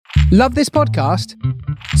Love this podcast?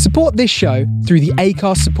 Support this show through the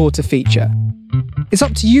Acast supporter feature. It's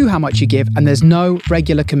up to you how much you give, and there's no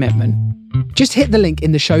regular commitment. Just hit the link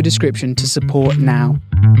in the show description to support now.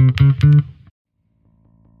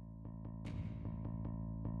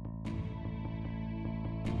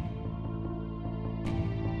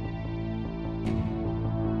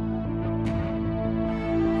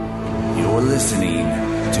 You're listening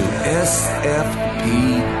to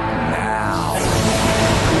SFP Now.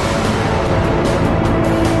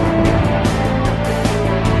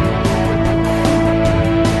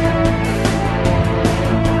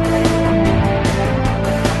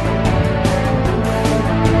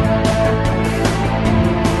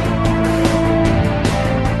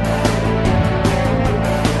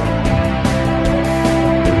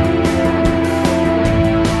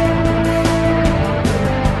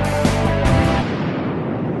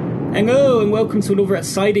 Hello and welcome to another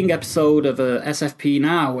exciting episode of SFP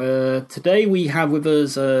Now. Today we have with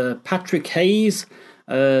us Patrick Hayes,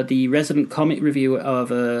 the resident comic reviewer of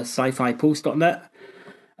SciFiPulse.net,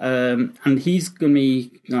 and he's going to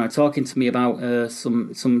be talking to me about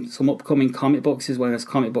some upcoming comic books as well as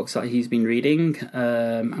comic books that he's been reading,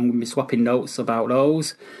 and we'll be swapping notes about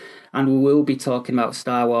those. And we will be talking about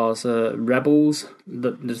Star Wars Rebels,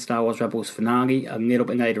 the Star Wars Rebels finale, a little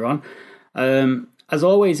bit later on. As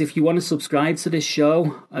always, if you want to subscribe to this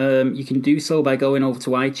show, you can do so by going over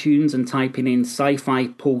to iTunes and typing in Sci-Fi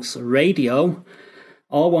Pulse Radio,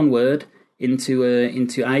 all one word, into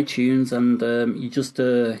iTunes, and you just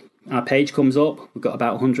our page comes up. We've got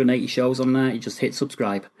about 180 shows on there. You just hit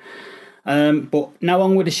subscribe. But now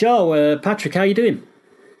on with the show. Patrick, how you doing?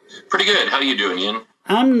 Pretty good. How you doing, Ian?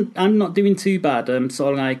 I'm not doing too bad. I've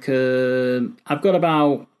got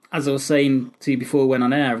about, as I was saying to you before we went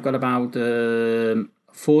on air, I've got about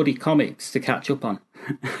 40 comics to catch up on.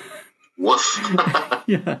 Woof.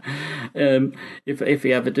 Yeah, if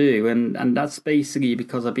we ever do, and that's basically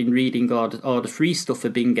because I've been reading all the free stuff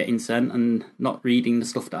I've been getting sent, and not reading the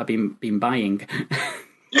stuff that I've been buying.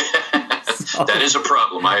 That is a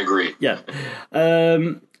problem. I agree. Yeah.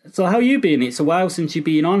 So how you been? It's a while since you've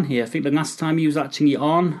been on here. I think the last time you was actually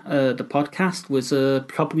on the podcast was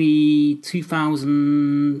probably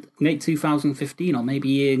late 2015 or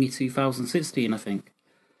maybe early 2016, I think.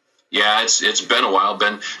 Yeah, it's been a while.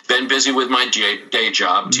 Been busy with my day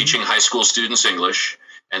job, teaching high school students English,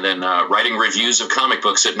 and then writing reviews of comic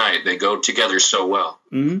books at night. They go together so well.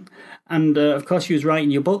 Mm-hmm. And of course, you was writing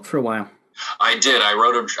your book for a while. I did. I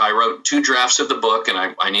wrote 2 drafts of the book,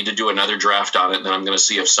 and I need to do another draft on it, and then I'm going to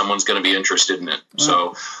see if someone's going to be interested in it.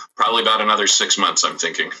 Wow. So probably about another 6 months, I'm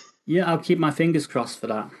thinking. Yeah, I'll keep my fingers crossed for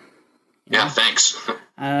that. Yeah, thanks.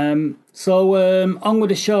 So on with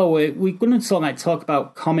the show. We're going to sort of talk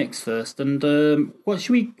about comics first, and what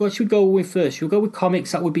should we go with first? Should we go with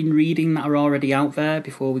comics that we've been reading that are already out there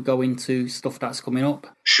before we go into stuff that's coming up?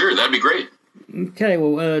 Sure, that'd be great. Okay,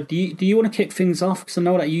 well, do you want to kick things off? Because I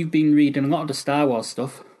know that you've been reading a lot of the Star Wars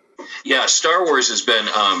stuff. Yeah, Star Wars has been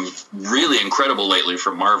really incredible lately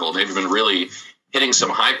from Marvel. They've been really hitting some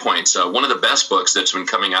high points. One of the best books that's been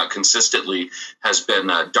coming out consistently has been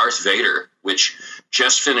Darth Vader, which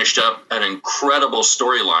just finished up an incredible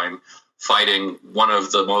storyline fighting one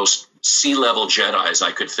of the most sea-level Jedis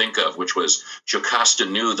I could think of, which was Jocasta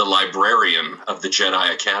Nu, the librarian of the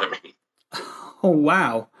Jedi Academy. Oh,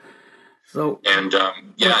 wow. So, and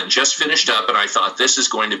it just finished up, and I thought this is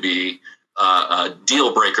going to be a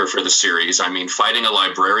deal breaker for the series. I mean, fighting a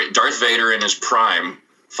librarian, Darth Vader in his prime,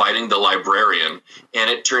 fighting the librarian, and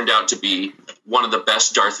it turned out to be one of the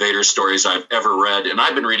best Darth Vader stories I've ever read. And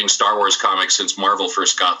I've been reading Star Wars comics since Marvel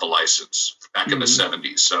first got the license back in the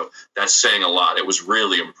 70s, so that's saying a lot. It was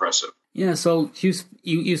really impressive. Yeah, so he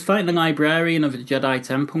was fighting the librarian of the Jedi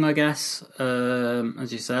Temple, I guess,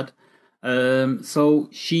 as you said. So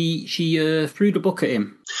she threw the book at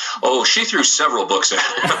him. Oh, she threw several books at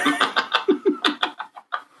him.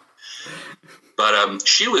 But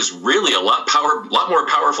she was really a lot more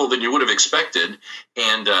powerful than you would have expected.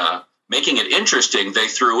 And making it interesting, they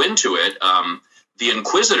threw into it the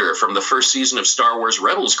Inquisitor from the first season of Star Wars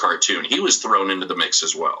Rebels cartoon. He was thrown into the mix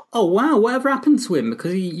as well. Oh, wow. Whatever happened to him?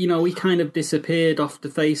 Because he kind of disappeared off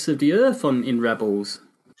the face of the earth in Rebels.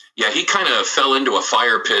 Yeah, he kind of fell into a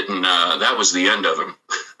fire pit, and that was the end of him.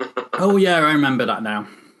 Oh, yeah, I remember that now.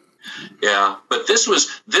 Yeah, but this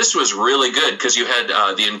was really good because you had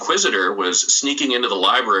the Inquisitor was sneaking into the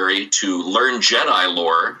library to learn Jedi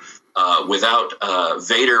lore without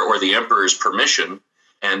Vader or the Emperor's permission,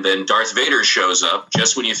 and then Darth Vader shows up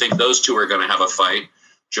just when you think those two are going to have a fight.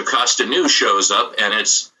 Jocasta Nu shows up, and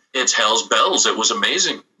it's It's hell's bells. It was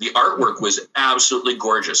amazing. The artwork was absolutely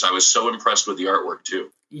gorgeous. I was so impressed with the artwork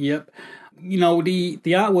too. Yep. You know, the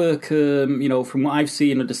artwork, you know, from what I've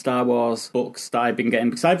seen of the Star Wars books that I've been getting,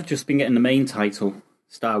 because I've just been getting the main title,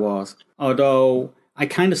 Star Wars. Although I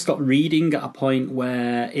kind of stopped reading at a point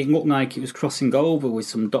where it looked like it was crossing over with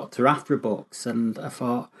some Dr. Aphra books, and I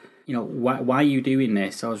thought, you know, why are you doing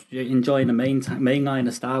this? I was enjoying the main line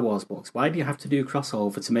of Star Wars books. Why do you have to do a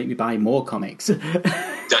crossover to make me buy more comics?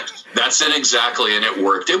 That's it exactly, and it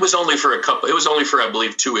worked. It was only for I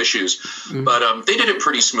believe 2 issues, but they did it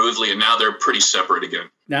pretty smoothly, and now they're pretty separate again.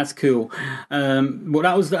 That's cool. But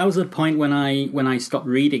that was the point when I stopped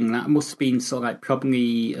reading. That must have been sort of like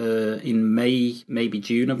probably in May, maybe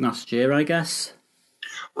June of last year, I guess.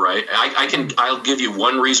 Right. I'll give you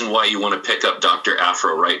one reason why you want to pick up Dr.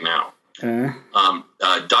 Aphra right now.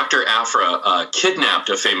 Dr. Aphra kidnapped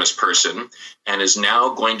a famous person and is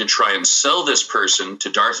now going to try and sell this person to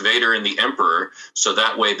Darth Vader and the Emperor so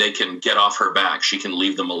that way they can get off her back. She can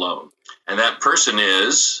leave them alone. And that person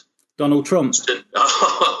is... Donald Trump.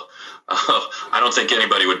 I don't think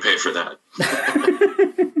anybody would pay for that.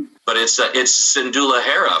 But it's Syndulla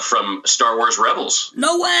Hera from Star Wars Rebels.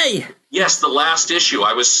 No way! Yes, the last issue.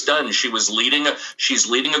 I was stunned. She's leading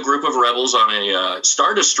a group of rebels on a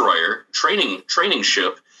Star Destroyer training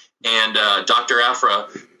ship, and Dr. Aphra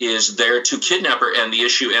is there to kidnap her. And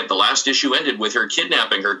the last issue ended with her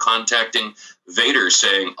kidnapping her, contacting Vader,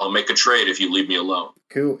 saying, "I'll make a trade if you leave me alone."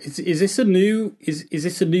 Cool. Is this a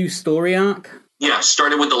new story arc? Yeah,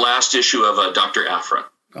 started with the last issue of Dr. Aphra.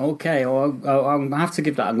 Okay, well, I'll have to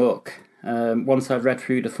give that a look once I've read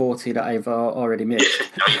through the 40 that I've already missed.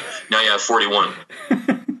 Now you have 41.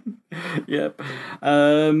 Yep.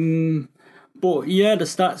 But yeah, the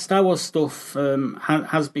Star Wars stuff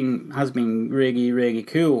has been really, really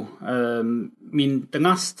cool. I mean, the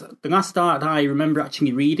last arc that I remember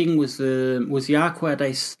actually reading was the arc where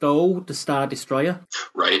they stole the Star Destroyer.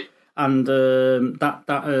 Right. And that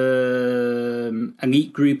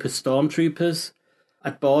elite group of stormtroopers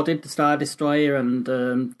had boarded the Star Destroyer, and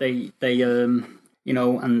they you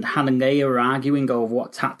know, and Han and Leia were arguing over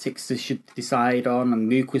what tactics they should decide on, and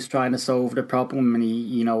Luke was trying to solve the problem, and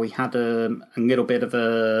he had a little bit of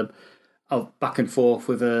a back and forth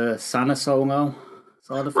with a Sana Solo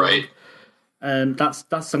sort of thing. Right. That's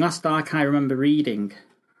the last arc I remember reading,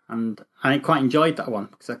 and I quite enjoyed that one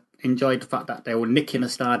because I enjoyed the fact that they were nicking a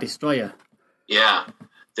Star Destroyer. Yeah.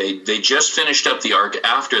 They just finished up the arc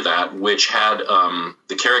after that, which had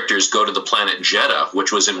the characters go to the planet Jedha,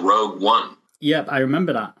 which was in Rogue One. Yep, I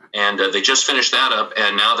remember that. And they just finished that up,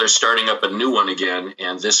 and now they're starting up a new one again,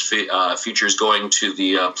 and this features going to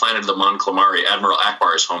the planet of the Mon Calamari, Admiral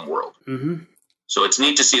Akbar's homeworld. Mm-hmm. So it's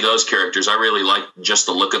neat to see those characters. I really like just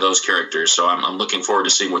the look of those characters, so I'm looking forward to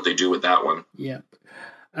seeing what they do with that one. Yep.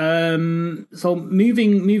 So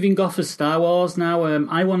moving off of Star Wars now,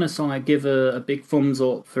 I want to sort of give a big thumbs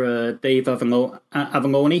up for Dave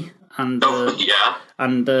Avallone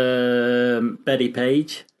and Betty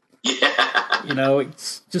Page. Yeah, you know,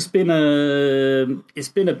 it's just been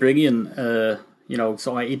a brilliant. You know,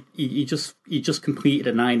 so he just completed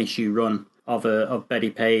a 9-issue run of Betty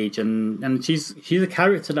Page, and she's a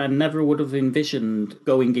character that I never would have envisioned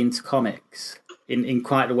going into comics in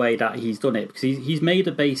quite the way that he's done it, because he's made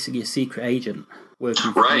her basically a secret agent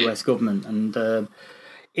working for the US government, and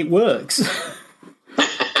it works.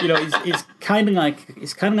 You know, it's kind of like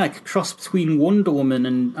a cross between Wonder Woman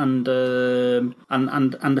and the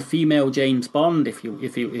female James Bond, if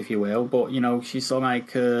you will. But you know, she's sort of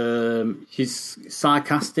like she's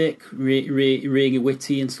sarcastic, really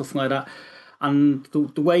witty and stuff like that. And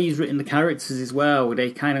the way he's written the characters as well,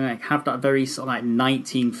 they kind of like have that very sort of like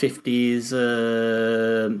 1950s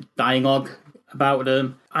dialogue about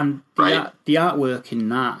them, and the artwork in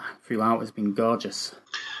that throughout has been gorgeous.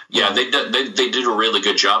 Yeah, they did a really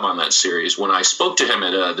good job on that series. When I spoke to him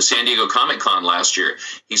at the San Diego Comic-Con last year,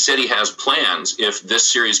 he said he has plans, if this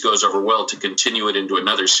series goes over well, to continue it into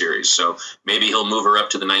another series. So maybe he'll move her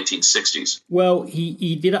up to the 1960s. Well,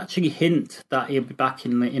 he did actually hint that he'll be back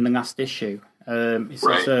in the last issue. He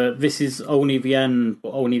says, this is only the end,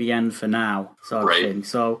 but only the end for now, sort of thing.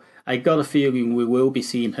 So I got a feeling we will be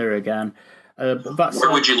seeing her again. Where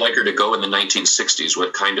would you like her to go in the 1960s?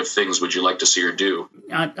 What kind of things would you like to see her do?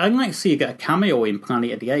 I'd like to see her get a cameo in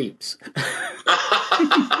Planet of the Apes.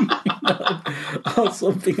 Or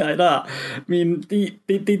something like that. I mean, the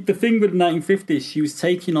thing with the 1950s, she was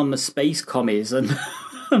taking on the space commies and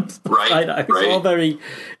stuff like that.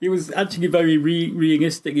 It was actually very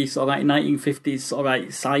realistically sort of like 1950s sort of like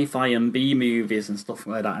sci-fi and B movies and stuff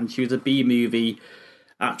like that. And she was a B movie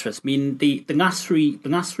actress. I mean, the last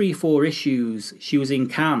 4 issues, she was in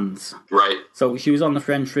Cannes. Right. So she was on the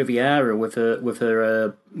French Riviera with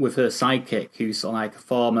her sidekick, who's sort of like a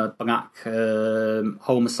former black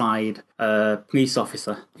homicide police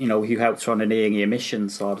officer. You know, who helped her on an earlier mission,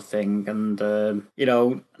 sort of thing. And you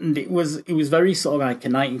know, and it was very sort of like a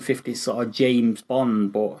 1950s sort of James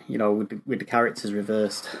Bond, but you know, with the characters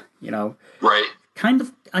reversed. You know. Right. Kind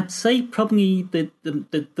of, I'd say probably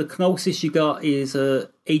the closest you got is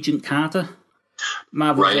Agent Carter,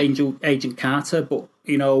 Marvel's Agent Carter, but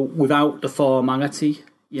you know, without the formality.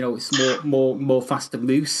 You know, it's more fast and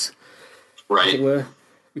loose, right? As it were,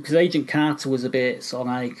 because Agent Carter was a bit sort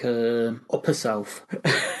of like up herself.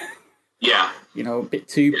 Yeah. You know, a bit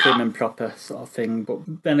too prim and proper sort of thing. But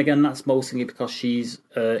then again, that's mostly because she's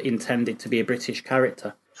intended to be a British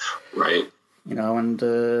character, right? You know, and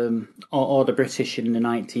all the British in the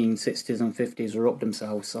 1960s and 50s were up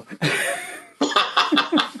themselves. So.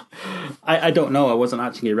 I don't know. I wasn't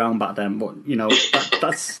actually around back then, but you know,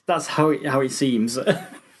 that's how it seems.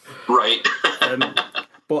 Right.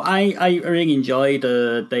 But I really enjoyed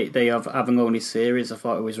they have having on this series. I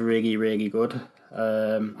thought it was really, really good.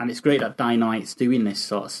 And it's great that Dynamite's doing this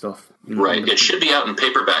sort of stuff. You know, right. It should be out in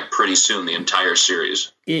paperback pretty soon. The entire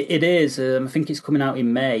series. It is. I think it's coming out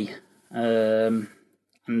in May. I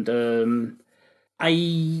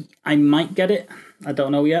might get it. I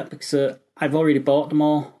don't know yet because I've already bought them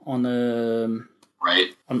all on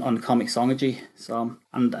right on Comixology. So,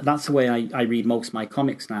 and that's the way I read most of my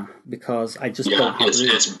comics now because I just don't have room.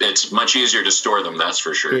 It's much easier to store them. That's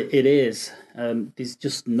for sure. It is. There's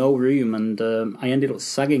just no room, and I ended up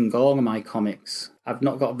selling all of my comics. I've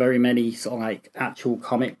not got very many sort of like actual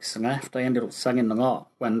comics left. I ended up selling a lot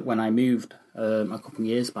when I moved a couple of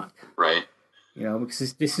years back. Right. You know,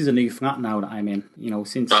 because this is a new flat now that I'm in. You know,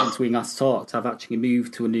 since we last talked, I've actually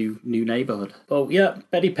moved to a new neighbourhood. But yeah,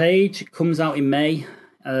 Betty Page comes out in May.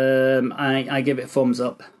 I give it a thumbs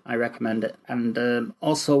up. I recommend it. And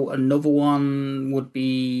also another one would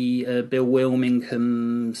be Bill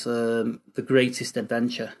Wilmingham's The Greatest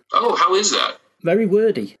Adventure. Oh, how is that? Very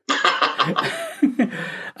wordy.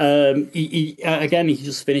 He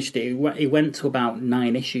just finished it. He went to about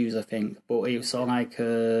 9 issues, I think. But it was sort of like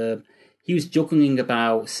he was juggling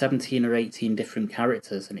about 17 or 18 different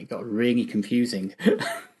characters, and it got really confusing.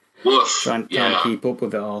 trying to keep up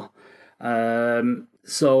with it all.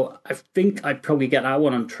 So I think I'd probably get that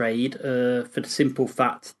one on trade for the simple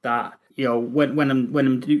fact that, you know, when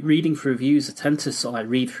I'm reading through reviews, I tend to sort of like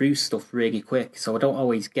read through stuff really quick, so I don't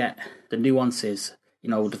always get the nuances, you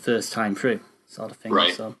know, the first time through, sort of thing.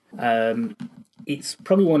 Right. So it's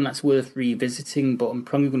probably one that's worth revisiting, but I'm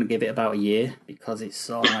probably going to give it about a year because it's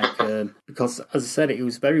sort of like because, as I said, it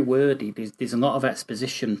was very wordy. There's a lot of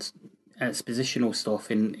expositional stuff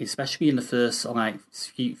especially in the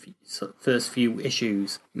first few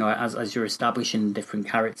issues. You know, as you're establishing different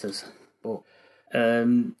characters, but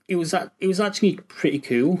it was actually pretty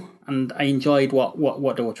cool, and I enjoyed what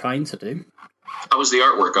they were trying to do. How was the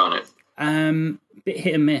artwork on it? Bit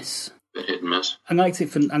hit and miss. Bit hit and miss. I liked it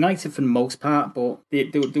for the most part, but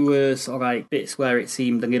there were sort of like bits where it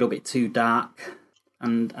seemed a little bit too dark,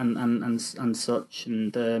 and such,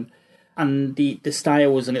 and the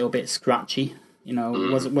style was a little bit scratchy. You know,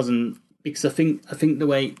 it wasn't because I think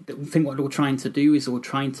what they were trying to do is they were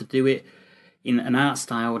trying to do it in an art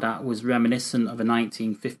style that was reminiscent of a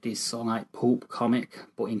 1950s sort of like pulp comic,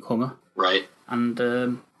 but in colour. Right. And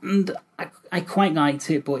I quite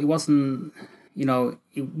liked it, but it wasn't. You know,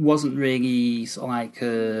 it wasn't really sort of like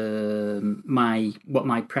what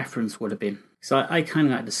my preference would have been. So I kind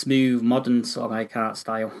of like the smooth, modern sort of like art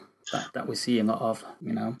style that we see a lot of.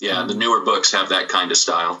 You know. Yeah, the newer books have that kind of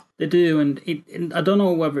style. They do, and I don't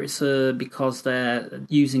know whether it's because they're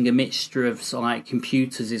using a mixture of sort of like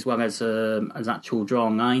computers as well as actual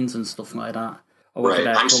drawing lines and stuff like that. Right.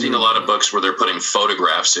 I'm seeing a lot of books where they're putting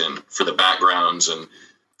photographs in for the backgrounds and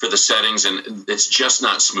for the settings, and it's just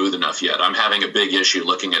not smooth enough yet. I'm having a big issue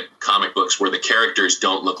looking at comic books where the characters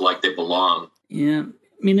don't look like they belong. Yeah.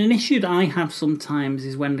 I mean, an issue that I have sometimes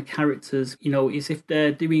is when the characters, you know, is if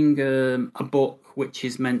they're doing a book which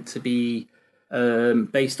is meant to be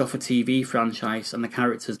based off a TV franchise and the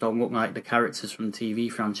characters don't look like the characters from the TV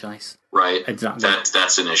franchise. Right. Exactly.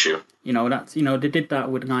 That's an issue. You know, they did that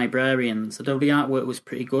with Librarians. Although the artwork was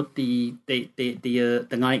pretty good, the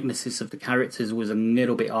likenesses of the characters was a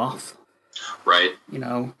little bit off. Right. You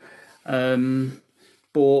know,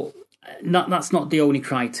 but that's not the only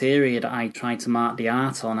criteria that I try to mark the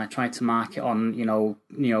art on. I try to mark it on, you know,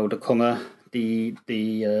 the colour, the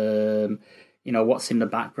you know, what's in the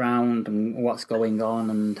background and what's going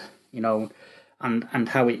on, and you know, and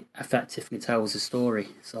how it effectively tells the story.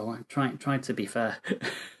 So I'm trying to be fair.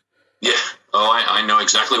 Yeah. Oh, I know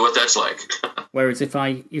exactly what that's like. Whereas if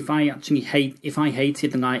I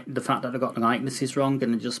hated the fact that I got the likenesses wrong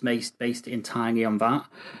and just based it entirely on that,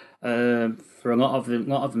 for a lot of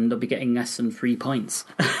them they'll be getting less than 3 points.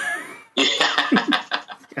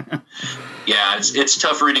 Yeah, it's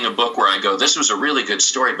tough reading a book where I go, this was a really good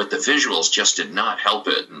story, but the visuals just did not help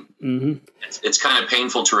it. And it's kind of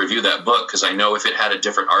painful to review that book because I know if it had a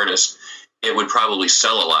different artist, it would probably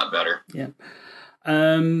sell a lot better. Yeah.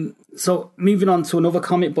 So moving on to another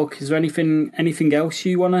comic book, is there anything else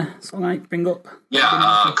you want to sort of like bring up?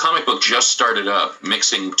 Yeah, comic book just started up,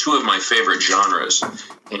 mixing two of my favorite genres,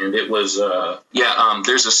 and it was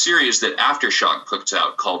there's a series that Aftershock puts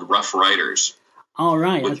out called Rough Riders. All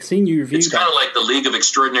right, I've seen you review that. It's kind of like the League of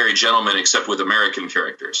Extraordinary Gentlemen, except with American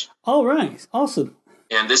characters. All right, awesome.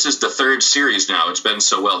 And this is the third series now. It's been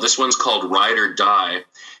so well. This one's called Ride or Die,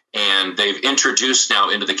 and they've introduced now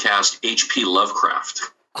into the cast H.P. Lovecraft.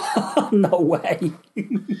 No way.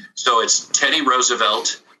 So it's Teddy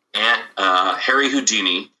Roosevelt, Harry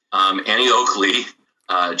Houdini, Annie Oakley,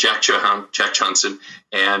 Jack Johnson,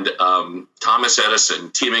 and Thomas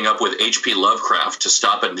Edison teaming up with H.P. Lovecraft to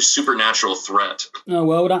stop a supernatural threat. Oh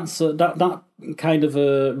well, that's that kind of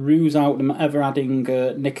rules out them ever adding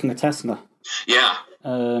Nikola Tesla. Yeah,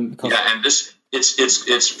 and this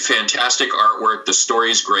it's fantastic artwork. The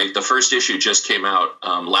story's great. The first issue just came out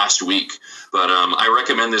last week, but I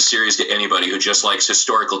recommend this series to anybody who just likes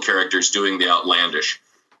historical characters doing the outlandish.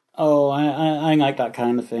 Oh, I like that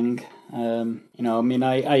kind of thing. I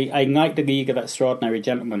like the League of Extraordinary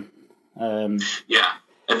Gentlemen. Yeah,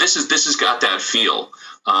 and this has got that feel,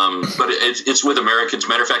 but it's with Americans.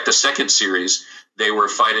 Matter of fact, the second series, they were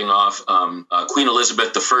fighting off Queen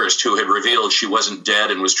Elizabeth I, who had revealed she wasn't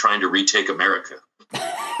dead and was trying to retake America.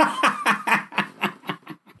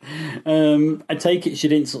 I take it she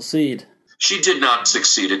didn't succeed. She did not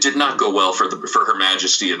succeed. It did not go well for Her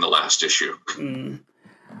Majesty in the last issue.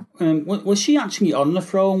 Was she actually on the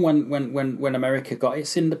throne when America got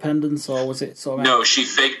its independence, or was it sort of... No, she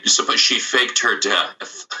faked her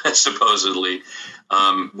death, supposedly,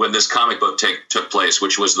 when this comic book took place,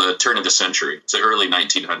 which was the turn of the century. It's the early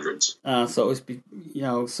 1900s. So it was,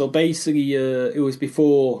 so basically, it was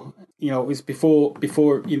before,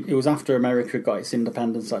 it was after America got its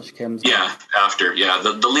independence that she came. Yeah, after,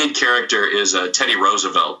 The lead character is Teddy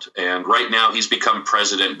Roosevelt, and right now he's become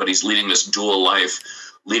president, but he's leading this dual life,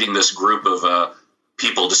 leading this group of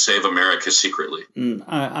people to save America secretly.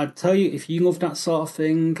 I tell you, if you love that sort of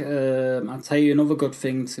thing, I'll tell you another good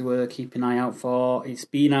thing to keep an eye out for. It's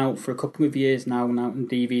been out for a couple of years now on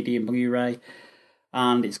DVD and Blu-ray,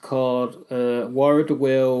 and it's called War of the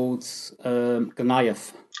Worlds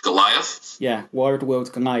Goliath. Goliath? Yeah, War of the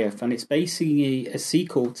Worlds Goliath, and it's basically a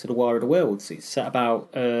sequel to the War of the Worlds. It's set in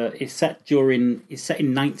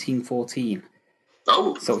 1914.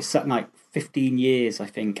 Oh, so it's set like 15 years, I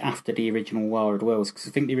think, after the original War of the Worlds, because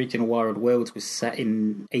I think the original War of the Worlds was set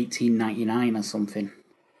in 1899 or something,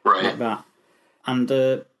 right? Like that. And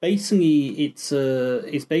basically, it's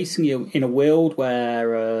basically in a world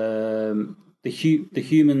where the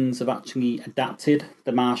humans have actually adapted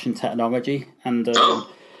the Martian technology and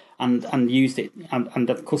used it and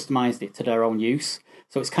have customized it to their own use.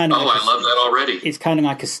 So it's kind of I love that already. It's kind of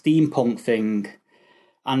like a steampunk thing.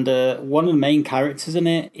 And one of the main characters in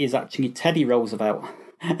it is actually Teddy Roosevelt.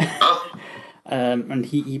 Oh. And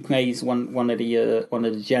he plays one of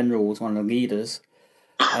the generals, one of the leaders.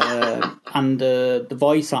 And the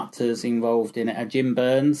voice actors involved in it are Jim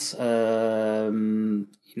Burns.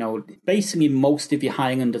 Basically most of your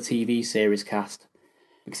Highlander TV series cast,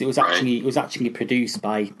 because it was actually produced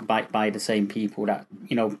by the same people that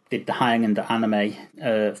did the Highlander anime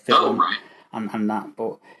film and that,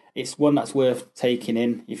 but. It's one that's worth taking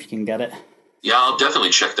in if you can get it. Yeah, I'll definitely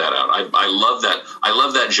check that out. I love that. I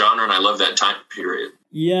love that genre and I love that time period.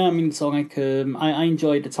 Yeah, I mean, so like I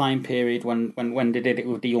enjoyed the time period when they did it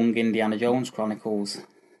with the Young Indiana Jones Chronicles.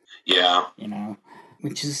 Yeah,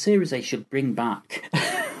 which is a series they should bring back.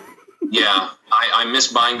 Yeah, I miss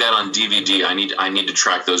buying that on DVD. I need to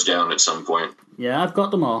track those down at some point. Yeah, I've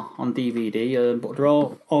got them all on DVD, but they're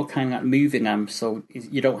all kind of like moving them, so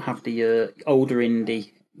you don't have the older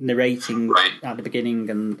indie narrating at the beginning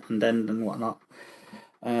and end and whatnot.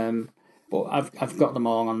 But I've got them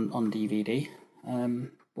all on DVD.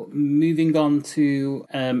 But moving on to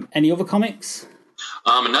any other comics?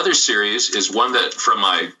 Another series is one that from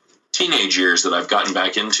my teenage years that I've gotten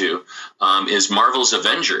back into is Marvel's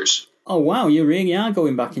Avengers. Oh, wow, you really are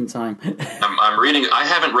going back in time. I'm reading. I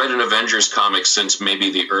haven't read an Avengers comic since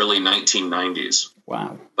maybe the early 1990s.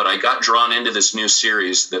 Wow. But I got drawn into this new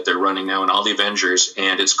series that they're running now in all the Avengers,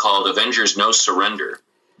 and it's called Avengers No Surrender.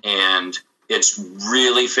 And it's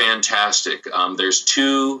really fantastic. There's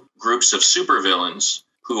two groups of supervillains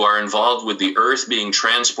who are involved with the Earth being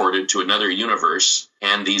transported to another universe,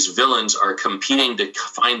 and these villains are competing to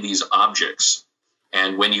find these objects.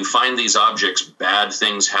 And when you find these objects, bad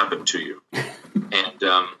things happen to you.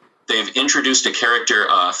 And they've introduced a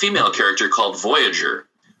female character called Voyager,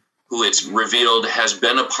 who it's revealed has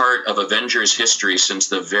been a part of Avengers history since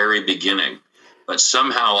the very beginning. But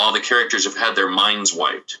somehow all the characters have had their minds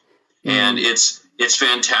wiped. And it's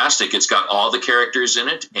fantastic. It's got all the characters in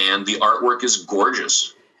it, and the artwork is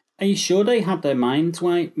gorgeous. Are you sure they had their minds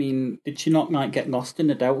wiped? I mean, did she not get lost in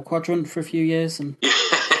the Delta Quadrant for a few years? And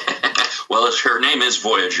well, her name is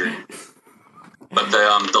Voyager. But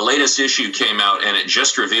the latest issue came out, and it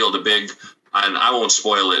just revealed a big, and I won't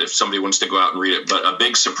spoil it if somebody wants to go out and read it, but a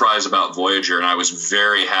big surprise about Voyager, and I was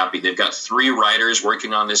very happy. They've got 3 writers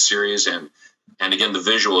working on this series, and again, the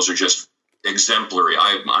visuals are just exemplary.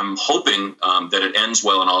 I'm hoping that it ends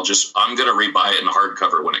well, and I'm going to rebuy it in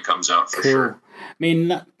hardcover when it comes out for sure. I mean,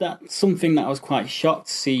 that's something that I was quite shocked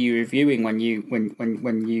to see you reviewing when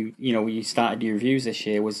you started your reviews this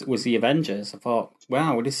year was the Avengers. I thought,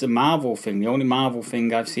 wow, this is a Marvel thing. The only Marvel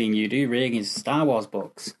thing I've seen you do really is Star Wars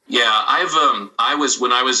books. Yeah,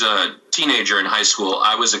 when I was a teenager in high school,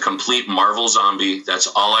 I was a complete Marvel zombie. That's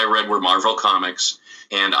all I read were Marvel comics,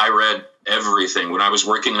 and I read everything. When I was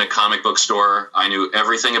working in a comic book store, I knew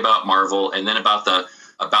everything about Marvel, and then about the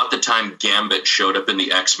time Gambit showed up in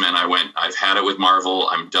the X-Men, I went, I've had it with Marvel.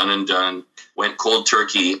 I'm done and done. Went cold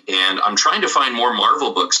turkey, and I'm trying to find more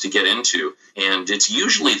Marvel books to get into. And it's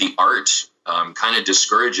usually the art kind of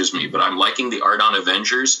discourages me, but I'm liking the art on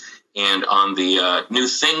Avengers and on the new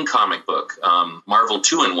Thing comic book. Marvel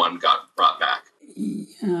 2-in-1 got brought back.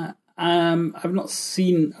 Yeah. I've not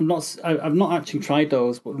actually tried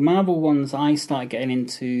those, but the Marvel ones I started getting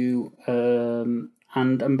into, and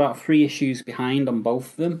I'm about 3 issues behind on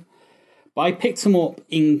both of them. But I picked them up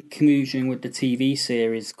in conjunction with the TV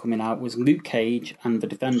series coming out, was Luke Cage and The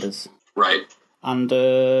Defenders. Right. And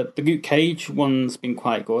the Luke Cage one's been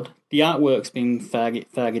quite good. The artwork's been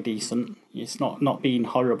fairly decent. It's not been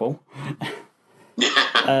horrible.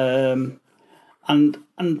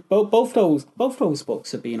 And both those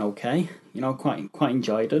books have been okay. Quite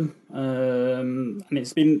enjoyed them. And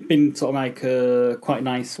it's been sort of like quite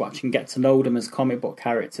nice watching, get to know them as comic book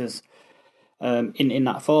characters in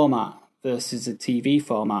that format versus a TV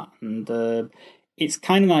format. And it's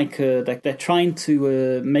kind of like they're trying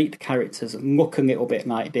to make the characters look a little bit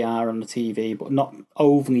like they are on the TV, but not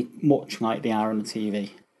overly much like they are on the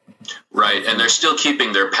TV. Right, and they're still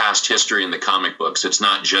keeping their past history in the comic books. It's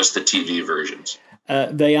not just the TV versions.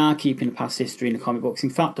 They are keeping the past history in the comic books.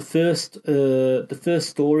 In fact, the first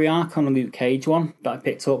story arc on the Luke Cage one that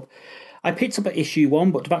I picked up at issue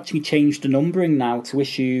 1, but they've actually changed the numbering now to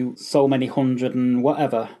issue so many hundred and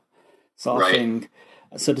whatever sort of thing.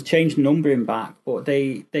 So they changed the numbering back, but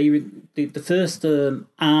the first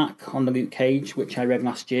arc on the Luke Cage, which I read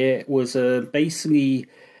last year, was basically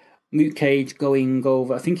Luke Cage going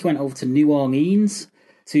over. I think he went over to New Orleans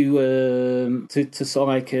to sort of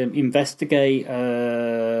like investigate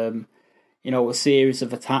a series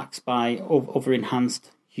of attacks by other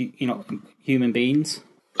enhanced human beings.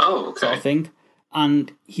 Oh, okay. Sort of thing.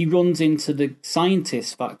 And he runs into the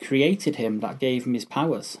scientist that created him, that gave him his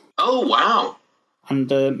powers. Oh, wow.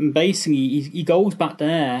 And basically, he goes back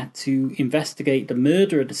there to investigate the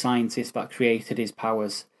murder of the scientist that created his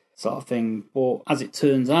powers, sort of thing. But as it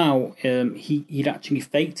turns out, he'd actually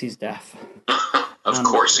faked his death. Of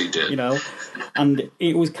course he did. And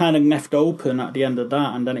it was kind of left open at the end of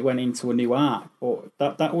that, and then it went into a new arc.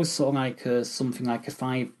 But that was sort of like something like a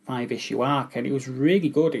five issue arc, and it was really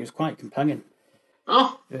good. It was quite compelling.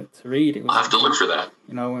 Oh, to read. I'll have to look for that.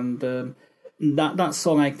 And that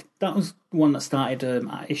sort of like that was the one that started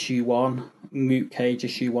at issue 1, Luke Cage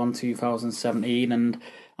issue 1, 2017, and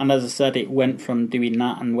as I said, it went from doing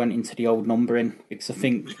that and went into the old numbering, because I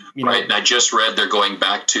think right. And I just read they're going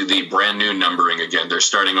back to the brand new numbering again. They're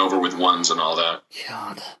starting over with 1s and all that.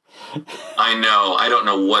 God, I know. I don't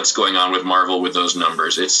know what's going on with Marvel with those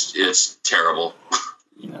numbers. It's terrible.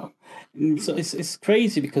 So it's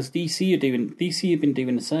crazy because DC have been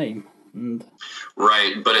doing the same.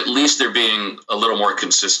 Right, but at least they're being a little more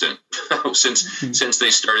consistent since they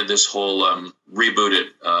started this whole rebooted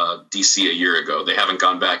DC a year ago. They haven't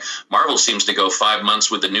gone back. Marvel seems to go 5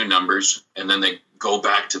 months with the new numbers, and then they go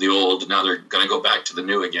back to the old. Now they're going to go back to the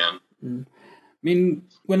new again. mean,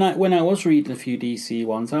 when I was reading a few DC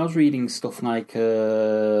ones, I was reading stuff like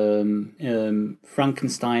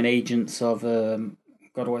Frankenstein Agents of God,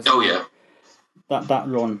 what was it? Oh yeah, that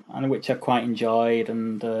run, and which I quite enjoyed,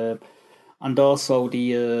 and also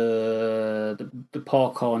the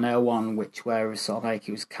Paul Cornell one, where it was sort of like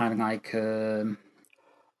it was kind of like I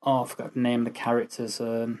forgot the name of the characters,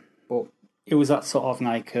 but it was that sort of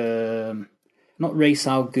like not Ra's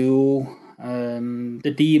al Ghul,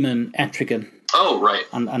 the demon Etrigan. Oh right.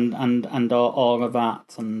 And all of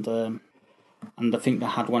that, and I think they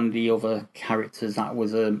had one of the other characters that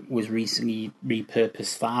was recently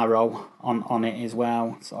repurposed for Arrow on it as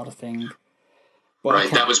well, sort of thing. But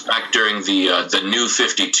right, that was back during the New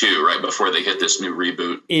 52, right before they hit this new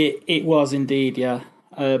reboot. It was indeed, yeah.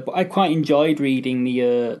 But I quite enjoyed reading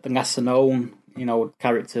the lesser known,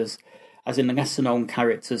 characters, as in the lesser known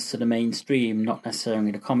characters to the mainstream, not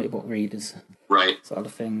necessarily the comic book readers, right, sort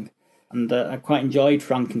of thing. And I quite enjoyed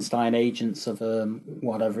Frankenstein Agents of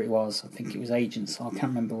whatever it was. I think it was Agents. I can't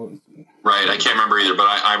remember what it was. Right, I can't remember either, but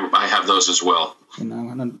I have those as well.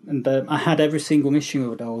 And I had every single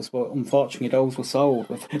issue of those, but unfortunately those were sold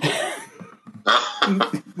with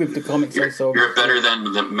with the comics. You're a better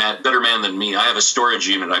man than me. I have a storage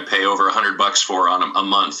unit I pay over $100 for on a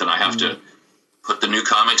month, and I have to put the new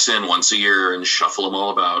comics in once a year and shuffle them all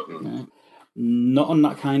about. And... Not on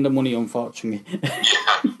that kind of money, unfortunately.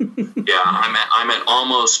 Yeah.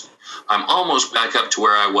 I'm almost back up to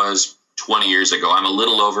where I was 20 years ago. I'm a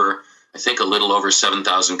little over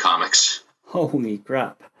 7,000 comics. Holy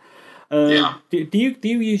crap! Yeah. Do you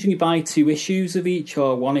usually buy 2 issues of each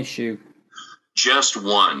or 1 issue? Just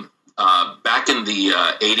one. Back in the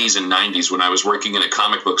 80s and 90s, when I was working in a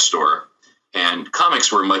comic book store, and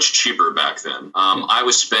comics were much cheaper back then. I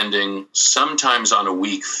was spending sometimes on a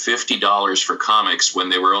week $50 for comics when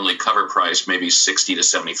they were only cover price maybe 60 to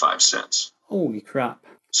 75 cents. Holy crap!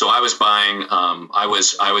 So I was buying. I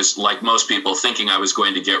was like most people, thinking I was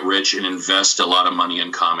going to get rich and invest a lot of money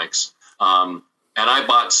in comics. And I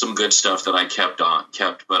bought some good stuff that I kept,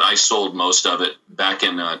 but I sold most of it back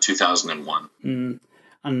in 2001.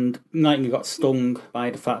 And you got stung by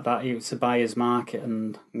the fact that it's a buyer's market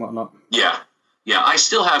and whatnot. Yeah. I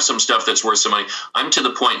still have some stuff that's worth some money. I'm to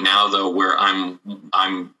the point now, though, where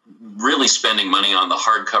I'm really spending money on the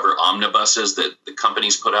hardcover omnibuses that the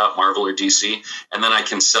companies put out, Marvel or DC, and then I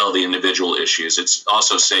can sell the individual issues. It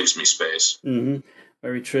also saves me space. Mm-hmm.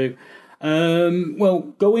 Very true. Well,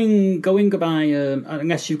 going by,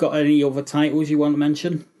 unless you've got any other titles you want to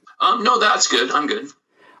mention. No, that's good. I'm good.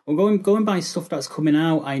 Well, going by stuff that's coming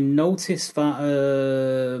out, I noticed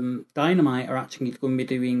that Dynamite are actually going to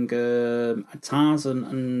be doing a Tarzan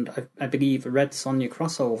and I believe a Red Sonja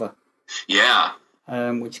crossover. Yeah.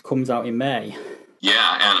 Which comes out in May.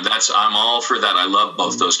 Yeah, and I'm all for that. I love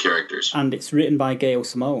both those characters. And it's written by Gail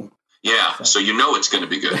Simone. Yeah, so it's going to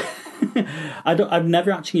be good. I've never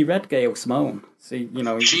actually read Gail Simone. So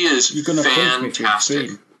she is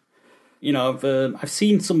fantastic. I've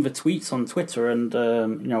seen some of the tweets on Twitter and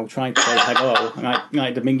trying to say hello,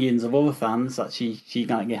 like the millions of other fans that she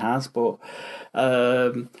has, but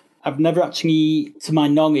I've never actually, to my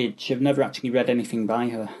knowledge, read anything by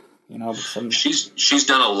her. She's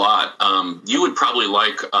done a lot. You would probably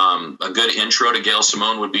like a good intro to Gail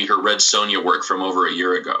Simone would be her Red Sonja work from over a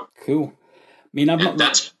year ago. Cool. I mean,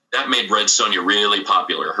 that made Red Sonja really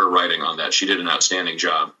popular. Her writing on that, she did an outstanding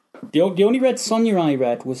job. The only Red Sonja I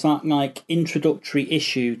read was that introductory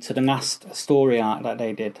issue to the last story arc that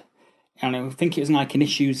they did, and I think it was an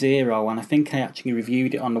issue 0, and I think I actually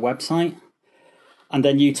reviewed it on the website, and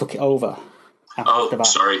then you took it over.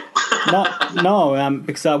 Sorry. No,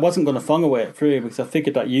 because I wasn't going to follow it through because I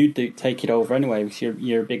figured that you'd take it over anyway because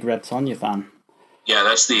you're a big Red Sonja fan. Yeah,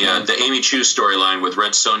 that's the Amy Chu storyline with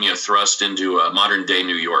Red Sonja thrust into modern day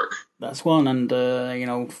New York. That's one, and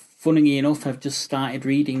funnily enough, I've just started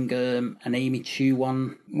reading an Amy Chu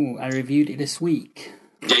one. Ooh, I reviewed it this week.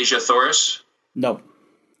 Deja Thoris? No,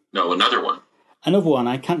 another one. Another one.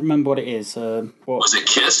 I can't remember what it is. Was it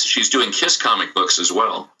Kiss? She's doing Kiss comic books as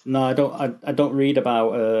well. No, I don't. I don't read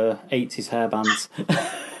about 80s hair bands.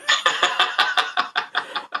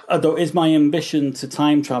 Although it's my ambition to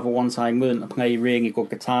time travel once I learn to play really good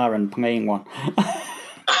guitar and playing one.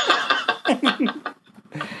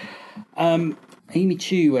 Amy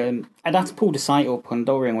Chu, I'd have to pull the site up and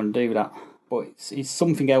don't really want to do that. But it's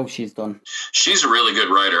something else she's done. She's a really good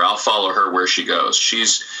writer. I'll follow her where she goes.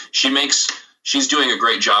 She's doing a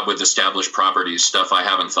great job with established properties, stuff I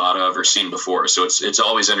haven't thought of or seen before. So it's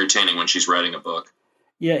always entertaining when she's writing a book.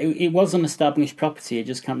 Yeah, it was an established property. I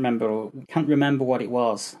just can't remember what it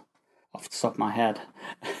was off the top of my head.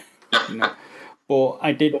 But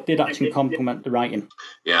I did actually compliment the writing.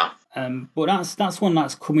 Yeah. But that's one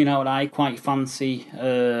that's coming out that I quite fancy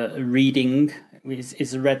reading.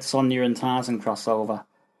 Is the Red Sonja and Tarzan crossover.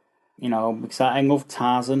 You know, because I love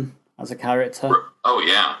Tarzan as a character. Oh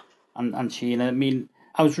yeah. And Sheena. I mean,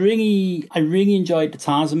 I really enjoyed the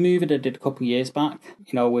Tarzan movie they did a couple of years back.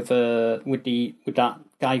 You know, with that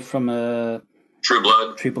guy from True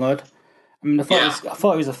Blood. True Blood. I mean, I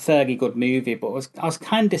thought it was a fairly good movie, but I was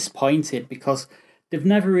kind of disappointed because they've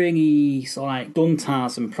never really sort of like done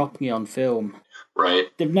Tarzan properly on film. Right.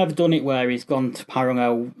 They've never done it where he's gone to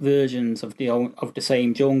parallel versions of the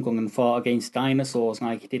same jungle and fought against dinosaurs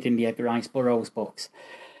like he did in the Edgar Rice Burroughs books.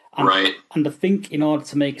 And, And I think in order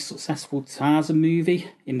to make a successful Tarzan movie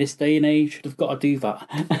in this day and age, they've got to do that.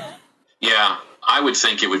 Yeah, I would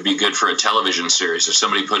think it would be good for a television series. If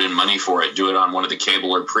somebody put in money for it, do it on one of the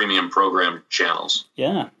cable or premium program channels.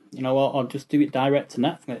 Yeah, you know, or just do it direct to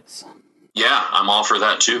Netflix. Yeah, I'm all for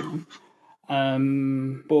that too.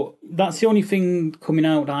 But that's the only thing coming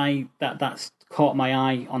out that's caught my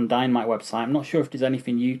eye on Dynamite website. I'm not sure if there's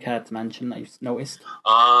anything you cared to mention that you've noticed.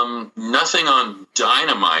 Nothing on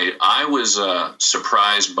Dynamite. I was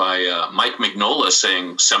surprised by Mike Mignola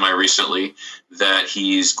saying semi-recently that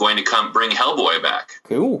he's going to bring Hellboy back.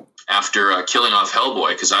 Cool. After killing off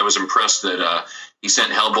Hellboy, because I was impressed that he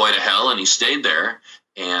sent Hellboy to hell and he stayed there.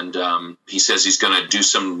 And he says he's going to do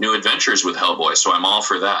some new adventures with Hellboy, so I'm all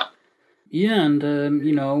for that. Yeah, and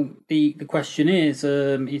you know, the question is,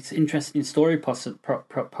 it's interesting story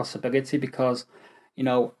possibility because, you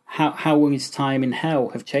know, how will his time in hell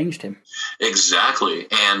have changed him? Exactly,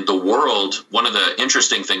 and the world. One of the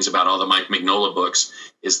interesting things about all the Mike Mignola books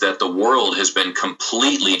is that the world has been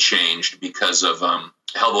completely changed because of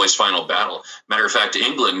Hellboy's final battle. Matter of fact,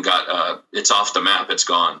 England got it's off the map. It's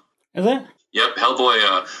gone. Is it? Yep,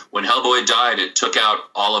 Hellboy. When Hellboy died, it took out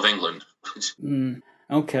all of England.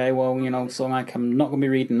 Okay, well, you know, so like I'm not going to be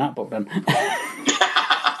reading that book then.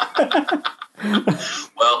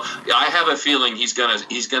 Well, I have a feeling he's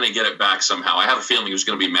gonna get it back somehow. I have a feeling there's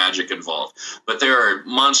gonna be magic involved. But there are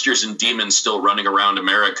monsters and demons still running around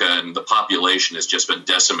America, and the population has just been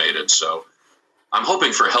decimated. So I'm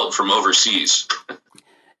hoping for help from overseas.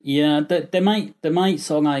 Yeah, they might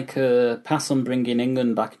sort of like pass on bringing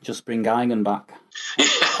England back and just bring Ireland back.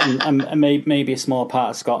 Yeah. and maybe a small part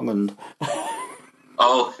of Scotland.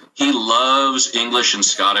 Oh, he loves English and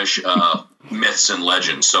Scottish myths and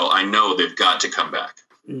legends, so I know they've got to come back.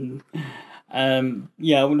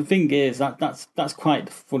 Yeah, well, the thing is that's quite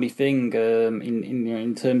the funny thing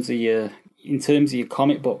in terms of your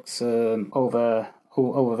comic books over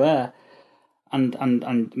there,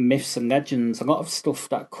 and myths and legends. A lot of stuff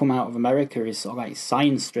that come out of America is sort of like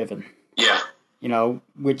science driven. Yeah. You know,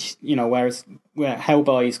 which, you know, where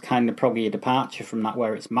Hellboy is kind of probably a departure from that,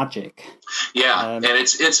 where it's magic. Yeah, and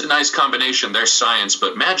it's a nice combination. There's science,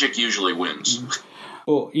 but magic usually wins.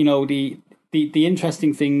 But, you know, the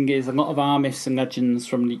interesting thing is a lot of our myths and legends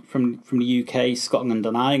from the UK, Scotland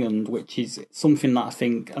and Ireland, which is something that I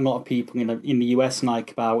think a lot of people in the US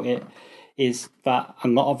like about it, is that a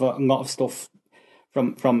lot of stuff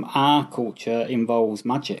from our culture involves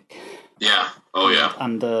magic. Yeah. Oh, yeah.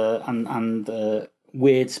 And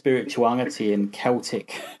weird spirituality and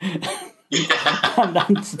Celtic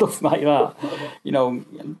and stuff like that. You know,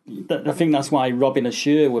 I think that's why Robin of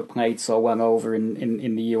Sherwood played so well over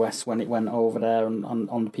in the US when it went over there on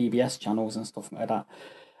the PBS channels and stuff like that.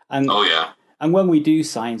 And, oh, yeah. And when we do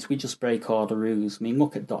science, we just break all the rules. I mean,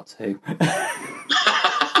 look at Doctor Who.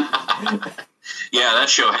 Yeah, that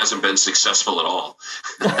show hasn't been successful at all.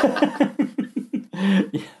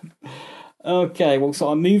 Yeah. Okay, well, so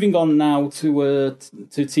I'm moving on now to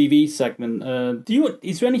TV segment.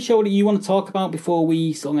 Is there any show that you want to talk about before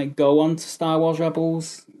we sort of like go on to Star Wars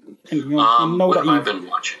Rebels? And, what have I been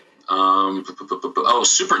watching?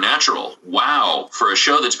 Supernatural. Wow, for a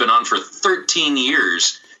show that's been on for 13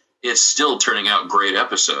 years, it's still turning out great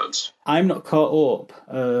episodes. I'm not caught up.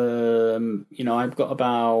 You know, I've got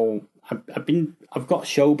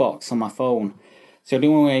Showbox on my phone. So the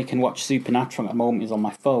only way I can watch Supernatural at the moment is on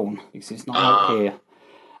my phone because it's not out here.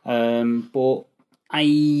 But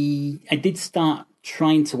I did start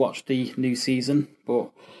trying to watch the new season,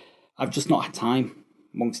 but I've just not had time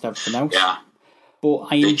amongst everything else. Yeah. But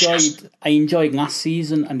I enjoyed last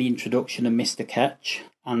season and the introduction of Mr. Ketch,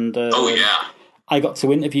 and I got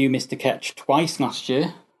to interview Mr. Ketch twice last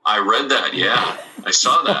year. I read that, yeah. I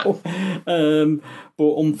saw that.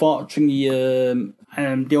 But unfortunately,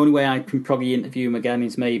 the only way I can probably interview him again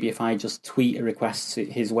is maybe if I just tweet a request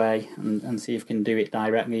his way and see if I can do it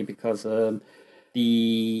directly, because the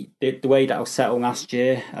way that I was settled last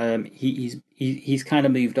year, he's kind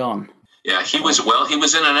of moved on. Yeah, he was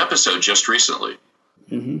in an episode just recently,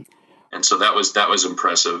 and so that was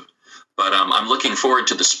impressive. But I'm looking forward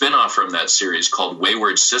to the spin-off from that series called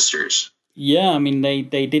Wayward Sisters. Yeah, I mean they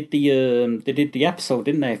did the episode,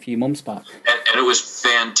 didn't they, a few months back? And it was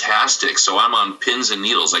fantastic. So I'm on pins and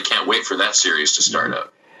needles. I can't wait for that series to start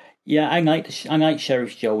up. Yeah, I like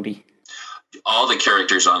Sheriff Jody. All the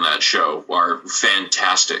characters on that show are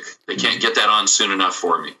fantastic. They can't get that on soon enough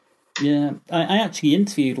for me. Yeah, I actually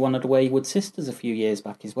interviewed one of the Wayward Sisters a few years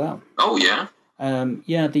back as well. Oh yeah.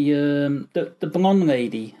 Yeah, the blonde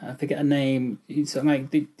lady, I forget her name. It's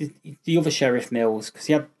like the other Sheriff Mills, because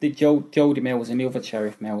you had the Jody Mills and the other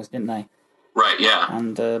Sheriff Mills, didn't they? Right. Yeah.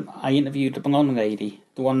 And I interviewed the blonde lady,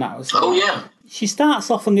 the one that was. Oh yeah. She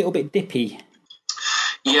starts off a little bit dippy.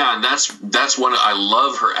 Yeah, and that's one. I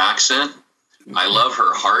love her accent. I love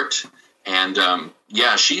her heart, and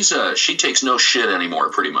yeah, she takes no shit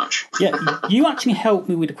anymore, pretty much. Yeah, you actually helped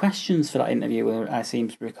me with the questions for that interview, I seem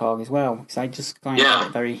to recall as well, because I just kind of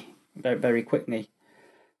it very, very, very quickly,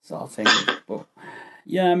 sort of thing. But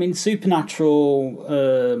yeah, I mean, Supernatural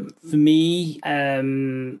for me,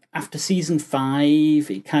 after season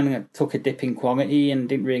 5, it kind of took a dip in quality and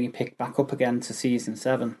didn't really pick back up again to season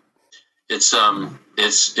 7. It's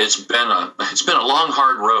been a long,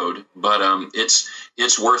 hard road, but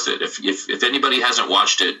it's worth it. If anybody hasn't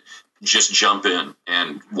watched it, just jump in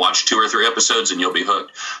and watch 2 or 3 episodes, and you'll be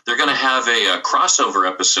hooked. They're going to have a crossover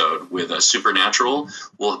episode with Supernatural.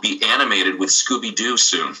 Will be animated with Scooby-Doo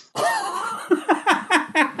soon.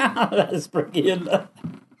 That's brilliant.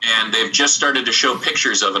 And they've just started to show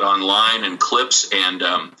pictures of it online and clips, and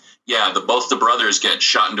yeah, both the brothers get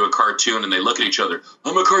shot into a cartoon, and they look at each other.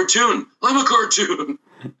 I'm a cartoon.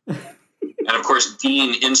 And of course,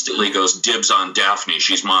 Dean instantly goes, dibs on Daphne.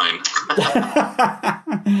 She's mine.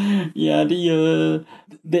 Yeah,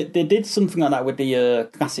 they did something like that with the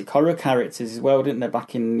classic horror characters as well, didn't they?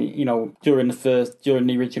 Back in during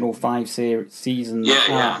the original 5 season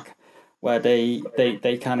arc, where they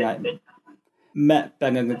kind of like met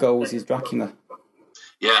Bela Lugosi's Dracula.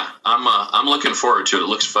 Yeah, I'm looking forward to it. It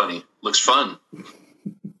looks funny. Looks fun.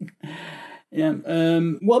 Yeah.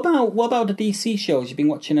 What about the DC shows? You been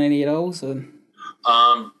watching any of those?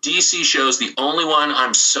 DC shows, the only one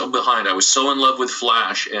I'm so behind. I was so in love with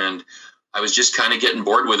Flash, and I was just kind of getting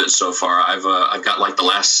bored with it so far. I've got like the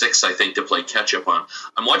last 6, I think, to play catch up on.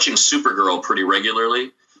 I'm watching Supergirl pretty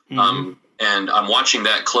regularly. And I'm watching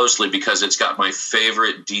that closely because it's got my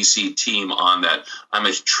favorite DC team on that. I'm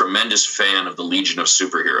a tremendous fan of the Legion of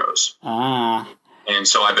Superheroes. And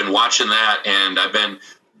so I've been watching that, and I've been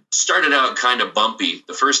started out kind of bumpy.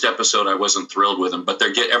 The first episode I wasn't thrilled with them, but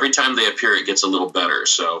every time they appear it gets a little better.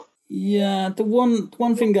 So yeah, the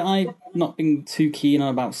one thing that I've not been too keen on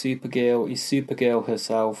about Supergirl is Supergirl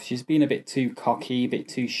herself. She's been a bit too cocky, a bit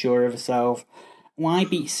too sure of herself. Why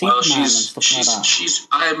beat Superman and stuff like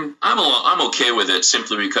that? I'm okay with it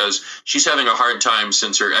simply because she's having a hard time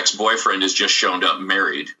since her ex-boyfriend has just shown up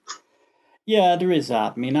married. Yeah, there is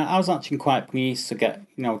that. I mean, I was actually quite pleased to get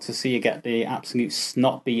to see her get the absolute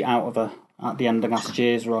snot beat out of her at the end of last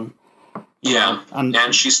year's run. Yeah,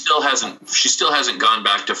 and she still hasn't gone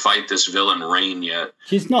back to fight this villain Rain yet.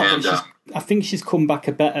 She's not. And, I think she's come back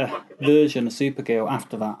a better version of Supergirl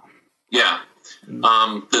after that. Yeah.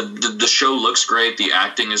 The show looks great. The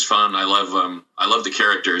acting is fun. I love the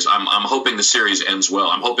characters. I'm hoping the series ends well.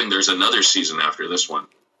 I'm hoping there's another season after this one.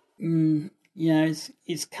 Yeah,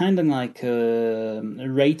 it's kind of like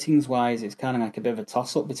ratings wise, it's kind of like a bit of a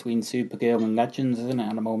toss up between Supergirl and Legends, isn't it?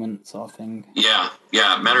 At the moment, sort of thing. Yeah.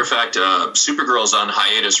 Matter of fact, Supergirl's on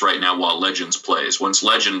hiatus right now while Legends plays. Once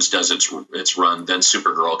Legends does its run, then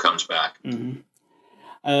Supergirl comes back.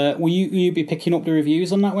 Will you be picking up the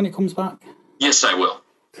reviews on that when it comes back? Yes, I will.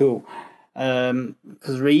 Cool.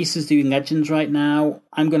 Because Reese is doing Legends right now.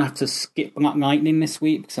 I'm going to have to skip Black Lightning this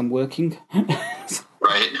week because I'm working.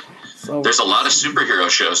 Right. So, there's a lot of superhero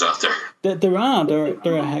shows out there. There are.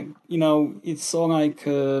 It's so like,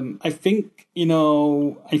 I think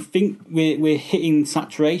we're hitting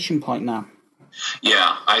saturation point now.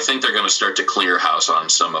 Yeah, I think they're going to start to clear house on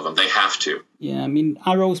some of them. They have to. Yeah, I mean,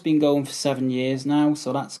 Arrow's been going for 7 years now,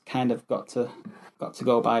 so that's kind of got to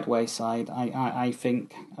go by the wayside, I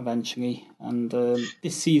think, eventually. And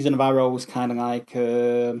this season of Arrow was kind of like,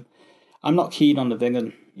 I'm not keen on the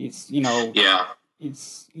villain. It's, Yeah.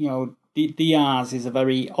 It's, Diaz is a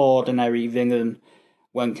very ordinary villain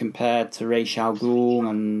when compared to Ra's al Ghul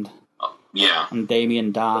and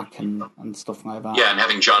Damien Dark and stuff like that. Yeah, and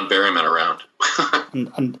having John Barrowman around.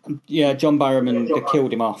 and John Barrowman, they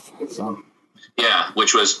killed him off. So. Yeah,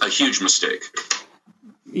 which was a huge mistake.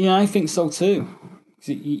 Yeah, I think so too.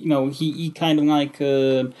 He kind of like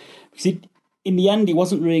Because in the end, he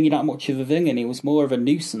wasn't really that much of a villain. He was more of a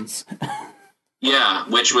nuisance. Yeah,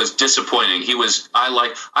 which was disappointing. I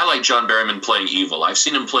like John Barrowman playing evil. I've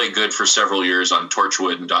seen him play good for several years on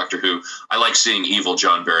Torchwood and Doctor Who. I like seeing evil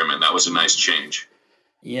John Barrowman. That was a nice change.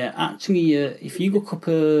 Yeah, actually, if you look up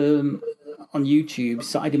on YouTube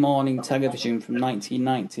Saturday morning television from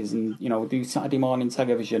 1990s, and do Saturday morning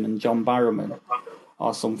television and John Barrowman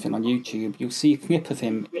or something on YouTube, you'll see a clip of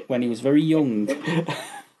him when he was very young.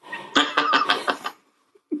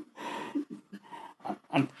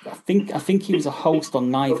 And I think he was a host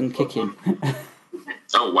on Live and Kicking.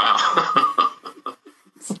 Oh wow!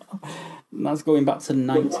 So, that's going back to the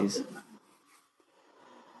 90s.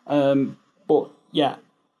 But yeah,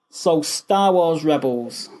 so Star Wars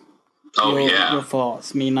Rebels. Your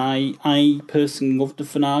thoughts? I mean, I personally loved the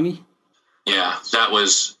finale. Yeah, that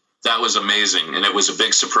was amazing, and it was a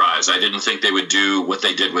big surprise. I didn't think they would do what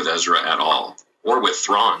they did with Ezra at all, or with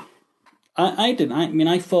Thrawn. I didn't. I mean,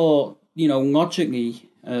 I thought, logically,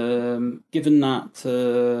 given that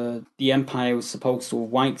the Empire was supposed to have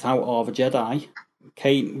wiped out all the Jedi,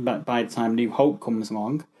 by the time New Hope comes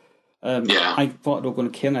along, I thought they were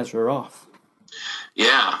going to kill Ezra off.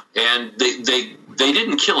 Yeah, and they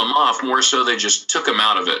didn't kill him off. More so, they just took him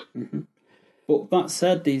out of it. Mm-hmm. But that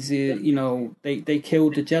said, these they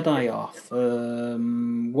killed the Jedi off.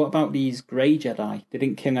 What about these Grey Jedi? They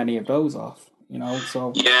didn't kill any of those off.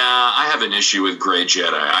 So yeah, I have an issue with Grey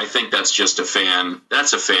Jedi. I think that's just a fan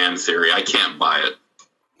theory. I can't buy it.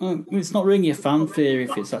 Well, it's not really a fan theory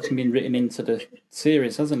if it's actually been written into the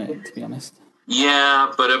series, hasn't it? To be honest.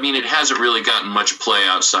 Yeah, but I mean, it hasn't really gotten much play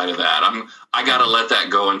outside of that. I gotta let that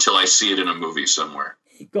go until I see it in a movie somewhere.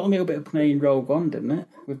 It got a little bit of play in Rogue One, didn't it?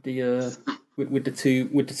 With the with the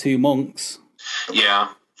two monks. Yeah,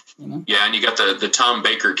 yeah, and you got the Tom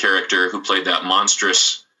Baker character who played that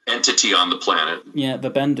monstrous entity on the planet. Yeah,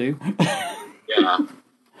 the Bendu. Yeah,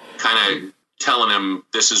 kind of telling him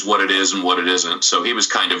this is what it is and what it isn't. So he was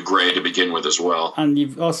kind of grey to begin with as well. And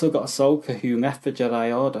you've also got Ahsoka, who left the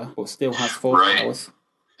Jedi Order but still has Force powers.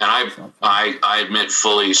 And I admit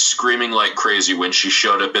fully screaming like crazy when she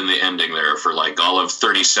showed up in the ending there for like all of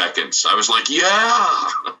 30 seconds. I was like, yeah!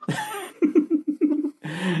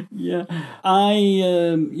 Yeah.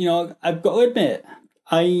 I've got to admit,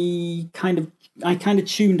 I kind of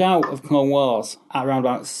tuned out of Clone Wars at around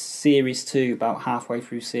about Series 2, about halfway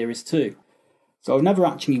through Series 2. So I've never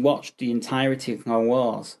actually watched the entirety of Clone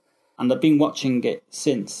Wars. And I've been watching it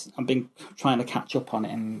since. I've been trying to catch up on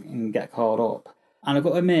it and get caught up. And I've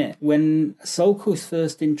got to admit, when Ahsoka was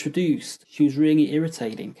first introduced, she was really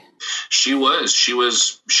irritating. She was.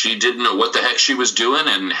 She didn't know what the heck she was doing,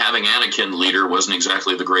 and having Anakin leader wasn't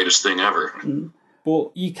exactly the greatest thing ever.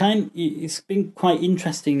 But it's been quite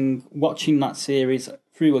interesting watching that series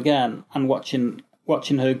through again and watching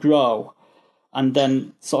her grow, and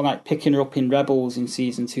then sort of like picking her up in Rebels in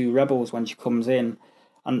Season 2 Rebels when she comes in,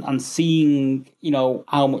 and seeing,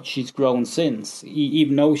 how much she's grown since.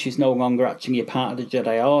 Even though she's no longer actually a part of the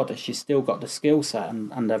Jedi Order, she's still got the skill set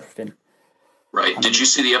and everything. Right. Did you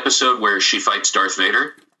see the episode where she fights Darth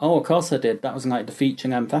Vader? Oh, of course I did. That was like the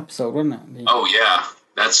feature-length episode, wasn't it? Oh, yeah.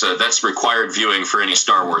 That's required viewing for any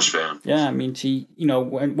Star Wars fan. Yeah, I mean, she,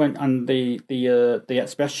 when and the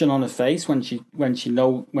expression on her face when she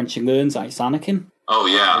learns that it's Anakin. Oh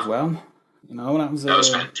yeah, as well. That was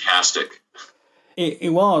fantastic.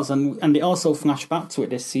 It was, and it also flashed back to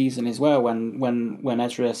it this season as well when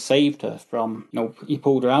Ezra saved her from, he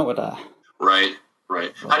pulled her out of there. Right.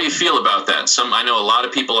 How do you feel about that? I know a lot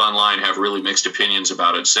of people online have really mixed opinions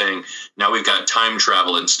about it, saying now we've got time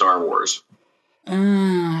travel in Star Wars.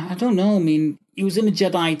 I don't know. I mean, he was in a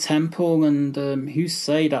Jedi temple, and who's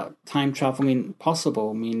say that time traveling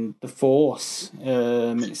possible? I mean, the Force,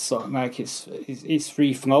 it's sort of like it's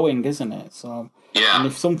free flowing, isn't it? So yeah. And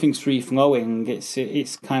if something's free flowing,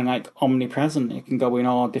 it's kind of like omnipresent. It can go in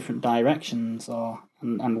all different directions,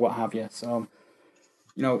 and what have you. So,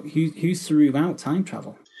 who's to rule out time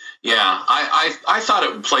travel? Yeah, I thought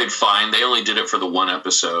it played fine. They only did it for the one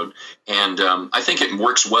episode, and I think it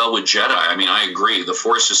works well with Jedi. I mean, I agree. The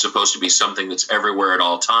Force is supposed to be something that's everywhere at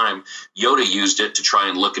all time. Yoda used it to try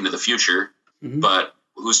and look into the future, but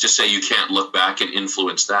who's to say you can't look back and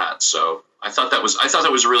influence that? So I thought that was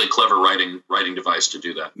a really clever writing device to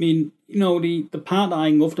do that. I mean, the part that I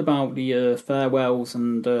loved about the farewells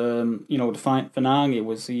and the finale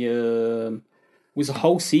was a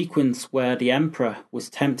whole sequence where the Emperor was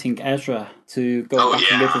tempting Ezra to go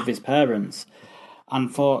back and live with his parents,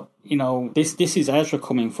 and thought, this is Ezra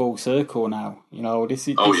coming full circle now. This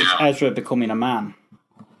is Ezra becoming a man.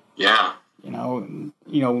 Yeah.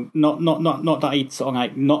 not that he'd sort of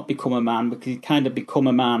like not become a man, because he'd kind of become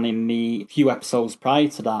a man in the few episodes prior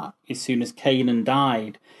to that. As soon as Kanan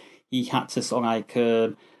died, he had to sort of like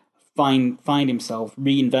find himself,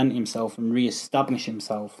 reinvent himself, and re-establish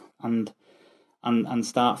himself, and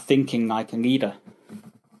start thinking like a leader.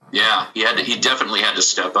 Yeah, he definitely had to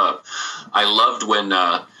step up. I loved when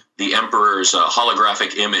the Emperor's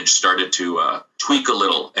holographic image started to tweak a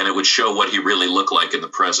little, and it would show what he really looked like in the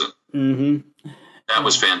present. Mm-hmm. That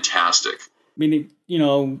was fantastic. I mean,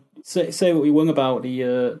 say what we want about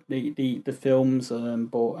the films,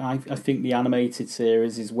 but I think the animated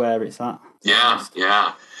series is where it's at.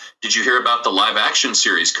 Yeah. Did you hear about the live action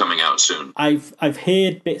series coming out soon? I've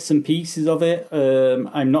heard bits and pieces of it.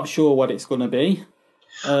 I'm not sure what it's going to be.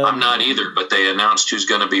 I'm not either, but they announced who's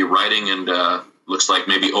going to be writing and looks like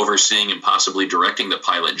maybe overseeing and possibly directing the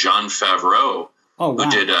pilot, Jon Favreau, who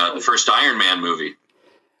did the first Iron Man movie.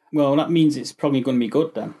 Well, that means it's probably going to be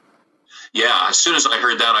good then. Yeah, as soon as I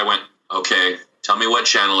heard that, I went, okay, tell me what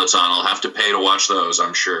channel it's on. I'll have to pay to watch those,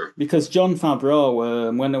 I'm sure. Because Jon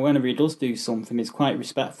Favreau, whenever he does do something, is quite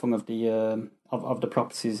respectful of the of the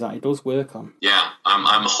properties that he does work on. Yeah,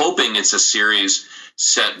 I'm hoping it's a series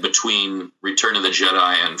set between Return of the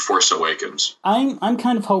Jedi and Force Awakens. I'm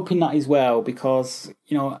kind of hoping that as well, because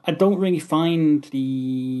I don't really find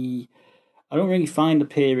the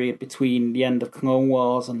period between the end of Clone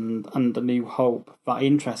Wars and The New Hope that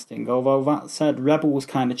interesting. Although that said, Rebels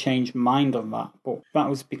kind of changed my mind on that, but that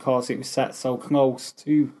was because it was set so close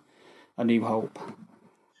to A New Hope.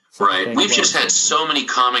 Right. We've just had so many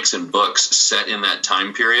comics and books set in that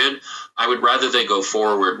time period. I would rather they go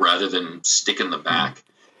forward rather than stick in the back.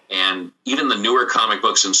 And even the newer comic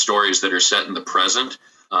books and stories that are set in the present,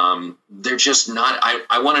 they're just not...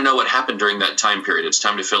 I want to know what happened during that time period. It's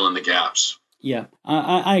time to fill in the gaps. Yeah,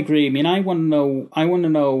 I agree. I mean, I want to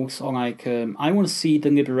know, sort of like, I want to see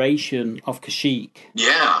the liberation of Kashyyyk.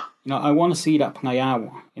 Yeah. I want to see that play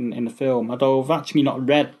out in the film. Although I've actually not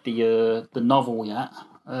read the novel yet.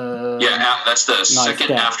 That's the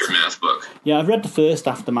second Aftermath book. Yeah, I've read the first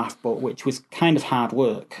Aftermath book, which was kind of hard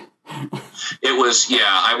work. It was,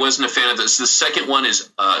 I wasn't a fan of this. The second one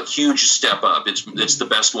is a huge step up. It's the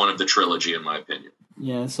best one of the trilogy, in my opinion.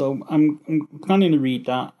 Yeah, so I'm planning to read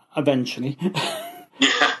that eventually.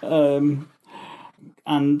 Yeah. I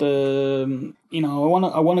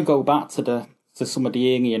want to go back to some of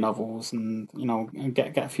the earlier novels and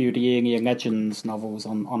get a few of the earlier Legends novels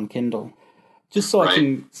on Kindle. Just so I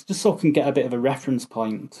can get a bit of a reference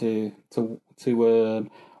point to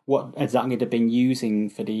what exactly they've been using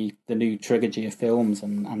for the new trilogy of films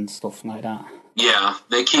and stuff like that. Yeah,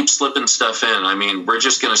 they keep slipping stuff in. I mean, we're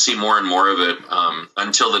just going to see more and more of it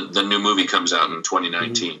until the new movie comes out in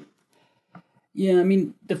 2019. Mm-hmm. Yeah, I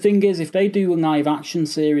mean, the thing is, if they do a live-action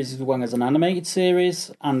series as well as an animated series,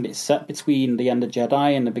 and it's set between the end of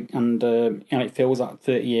Jedi and it fills that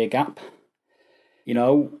 30-year gap, I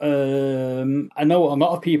know a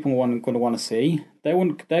lot of people are going to want to see. They're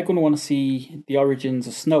going to want to see the origins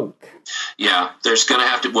of Snoke. Yeah, there's going to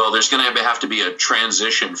have to be a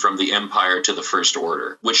transition from the Empire to the First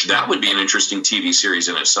Order, which that would be an interesting TV series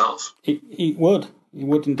in itself. It would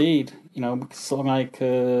indeed.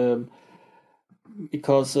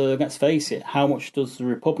 Because let's face it, how much does the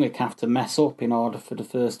Republic have to mess up in order for the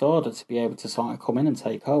First Order to be able to sort of come in and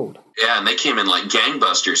take hold? Yeah, and they came in like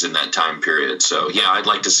gangbusters in that time period. So, yeah, I'd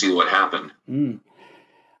like to see what happened. Mm.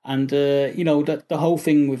 And, the whole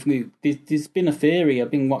thing with Luke, there's been a theory.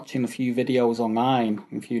 I've been watching a few videos online,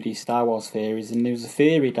 a few of these Star Wars theories, and there's a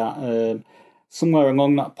theory that somewhere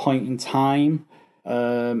along that point in time,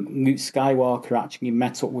 Luke Skywalker actually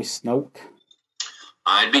met up with Snoke.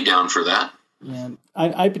 I'd be down for that. Yeah,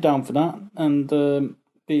 I'd be down for that. And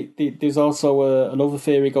there's also another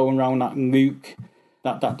theory going around that Luke,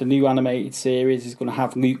 that the new animated series is going to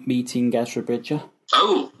have Luke meeting Ezra Bridger.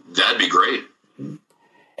 Oh, that'd be great.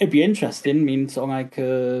 It'd be interesting. I mean, sort of like,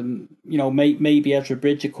 maybe Ezra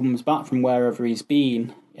Bridger comes back from wherever he's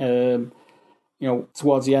been,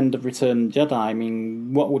 towards the end of Return of the Jedi. I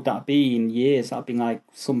mean, what would that be in years? That'd be like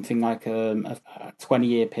something like a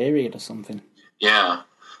 20-year period or something. Yeah.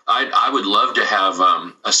 I would love to have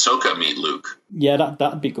Ahsoka meet Luke. Yeah,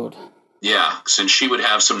 that'd be good. Yeah, since she would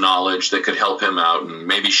have some knowledge that could help him out, and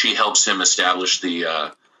maybe she helps him establish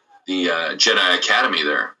the Jedi Academy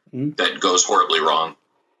there that goes horribly wrong.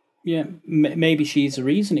 Yeah, maybe she's the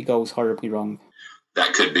reason it goes horribly wrong.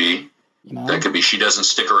 That could be. That could be she doesn't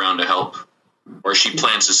stick around to help. Or she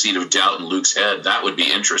plants a seed of doubt in Luke's head. That would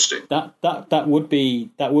be interesting. That would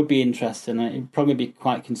be interesting. It'd probably be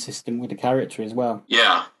quite consistent with the character as well.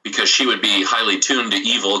 Yeah, because she would be highly tuned to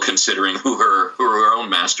evil, considering who her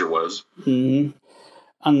own master was. Mm-hmm.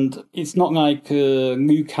 And it's not like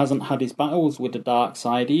Luke hasn't had his battles with the dark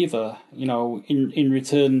side either. You know, in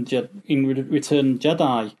Return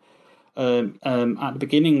Jedi, at the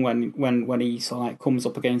beginning when he sort of like comes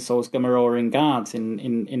up against those Gamorrean guards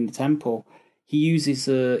in the temple, he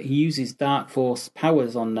uses Dark Force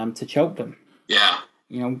powers on them to choke them. Yeah.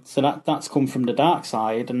 You know, so that's come from the dark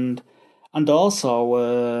side, and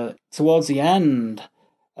also towards the end.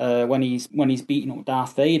 When he's beating up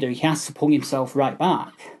Darth Vader, he has to pull himself right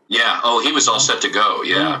back. Yeah. Oh, he was all set to go.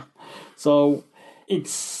 Yeah. So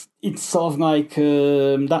it's sort of like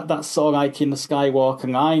that's sort of like in the Skywalker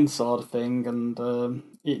line sort of thing, and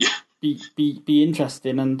be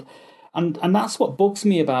interesting, and that's what bugs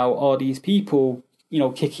me about all these people, you know,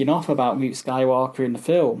 kicking off about Luke Skywalker in the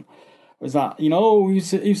film. Was that, you know,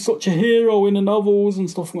 he's such a hero in the novels and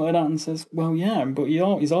stuff like that, and says, well, yeah, but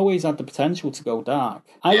he's always had the potential to go dark.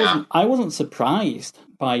 I wasn't surprised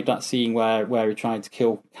by that scene where he tried to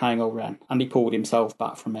kill Kylo Ren and he pulled himself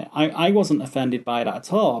back from it. I wasn't offended by that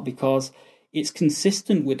at all because it's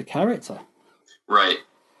consistent with the character. Right.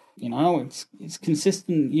 You know, it's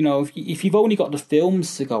consistent. You know, if you've only got the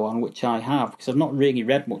films to go on, which I have, because I've not really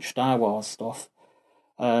read much Star Wars stuff.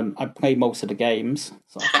 I've played most of the games,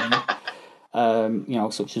 sort of thing. You know,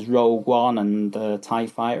 such as Rogue One and TIE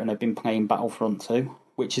Fighter, and I've been playing Battlefront 2,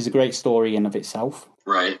 which is a great story in of itself.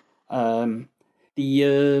 Right. I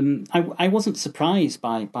wasn't surprised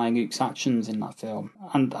by Luke's actions in that film,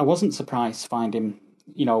 and I wasn't surprised to find him,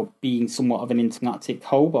 you know, being somewhat of an intergalactic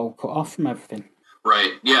hobo cut off from everything.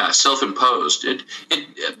 Right. Yeah. Self-imposed. The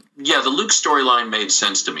Luke storyline made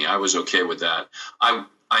sense to me. I was okay with that.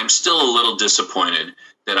 I'm still a little disappointed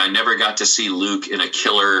that I never got to see Luke in a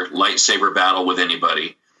killer lightsaber battle with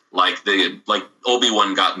anybody like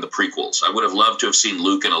Obi-Wan got in the prequels. I would have loved to have seen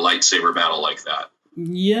Luke in a lightsaber battle like that.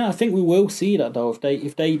 Yeah, I think we will see that though.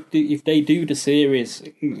 If they do the series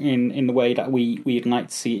in the way that we'd like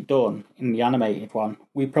to see it done in the animated one,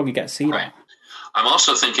 we probably get to see that. I'm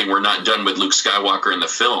also thinking we're not done with Luke Skywalker in the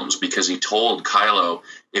films because he told Kylo,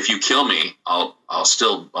 "If you kill me, I'll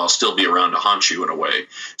still be around to haunt you in a way."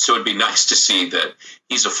 So it'd be nice to see that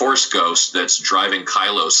he's a Force ghost that's driving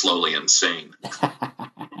Kylo slowly insane.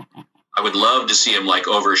 I would love to see him like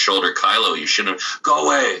over his shoulder, "Kylo, you shouldn't have, go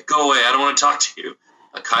away, I don't want to talk to you.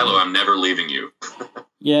 Kylo, I'm never leaving you."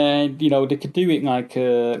 Yeah, you know, they could do it like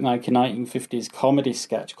a 1950s comedy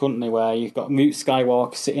sketch, couldn't they? Where you've got Luke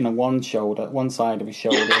Skywalker sitting on one side of his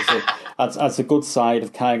shoulder, as a good side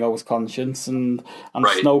of Kylo's conscience, and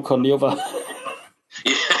right. Snoke on the other.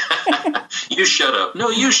 Yeah. You shut up.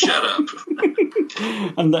 No, you shut up.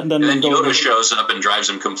 and then Yoda shows up and drives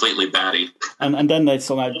him completely batty. And then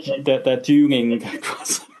they're dueling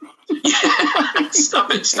across. Yeah.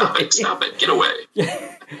 Stop it. Get away.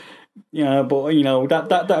 Yeah, but you know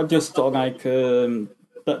that just sort of like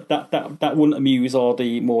that wouldn't amuse all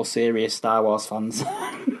the more serious Star Wars fans.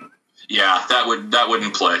 Yeah, that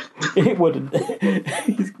wouldn't play. It wouldn't.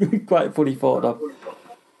 It's quite funny thought of.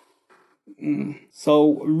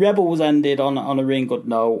 So Rebels ended on a really good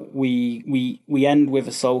note. We end with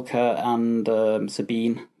Ahsoka and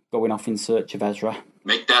Sabine going off in search of Ezra.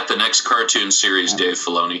 Make that the next cartoon series, Dave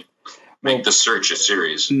Filoni. Make the search a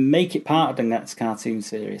series. Make it part of the next cartoon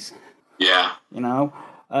series. Yeah. You know?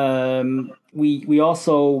 We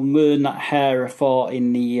also learn that Hera fought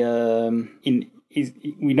in the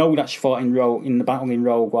we know that she fought in the battle in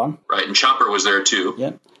Rogue One. Right, and Chopper was there too.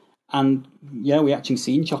 Yeah. And yeah, we actually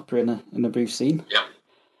seen Chopper in a brief scene. Yeah.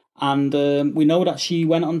 And we know that she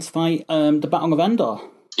went on to fight the Battle of Endor.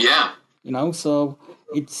 Yeah. You know, so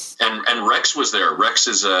it's and Rex was there. Rex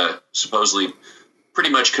is supposedly pretty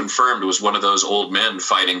much confirmed was one of those old men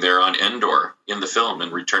fighting there on Endor in the film in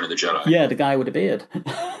Return of the Jedi. Yeah, the guy with the beard.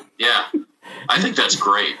 Yeah, I think that's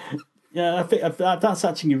great. Yeah, I think that's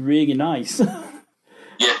actually really nice.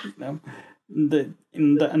 Yeah. You know?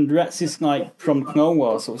 And Rex is like from Clone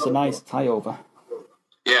Wars, so it's a nice tie over.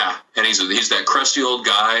 Yeah, and he's that crusty old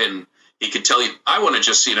guy, and he could tell you. I want to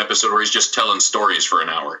just see an episode where he's just telling stories for an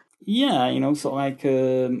hour. Yeah, you know, sort of like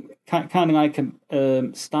kind of like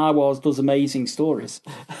Star Wars does amazing stories.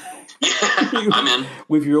 Yeah, I'm in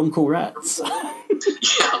with your Uncle Rex.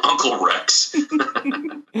 Yeah, Uncle Rex.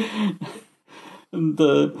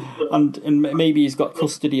 and maybe he's got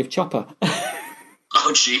custody of Chopper.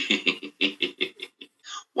 Oh, gee.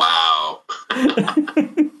 Wow.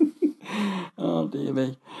 Oh, dear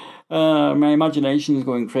me. My imagination is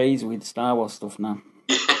going crazy with Star Wars stuff now.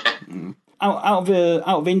 Yeah. Out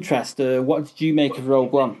of interest, what did you make of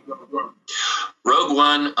Rogue One? Rogue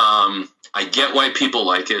One, I get why people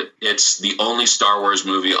like it. It's the only Star Wars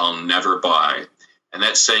movie I'll never buy. And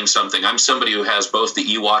that's saying something. I'm somebody who has both the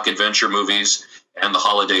Ewok adventure movies and the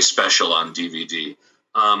holiday special on DVD.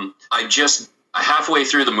 Halfway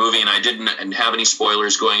through the movie, and I didn't have any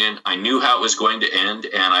spoilers going in. I knew how it was going to end,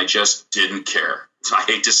 and I just didn't care. I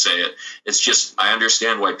hate to say it. It's just, I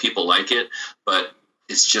understand why people like it, but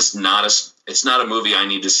it's just not a movie I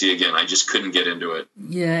need to see again. I just couldn't get into it.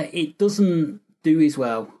 Yeah, it doesn't do as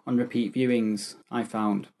well on repeat viewings, I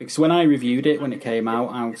found. Because when I reviewed it, when it came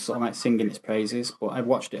out, I was sort of like singing its praises, but I've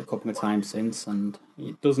watched it a couple of times since, and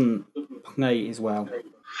it doesn't play as well.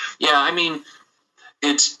 Yeah, I mean,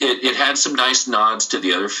 it had some nice nods to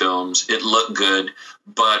the other films. It looked good,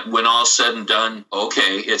 but when all's said and done,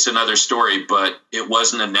 okay, it's another story, but it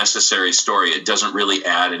wasn't a necessary story. It doesn't really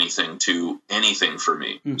add anything to anything for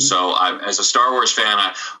me. Mm-hmm. So as a Star Wars fan,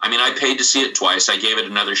 I paid to see it twice. I gave it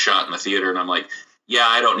another shot in the theater, and I'm like, yeah,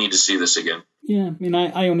 I don't need to see this again. Yeah, I mean,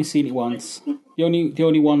 I only seen it once. The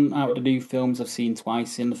only one out of the new films I've seen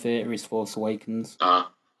twice in the theater is Force Awakens.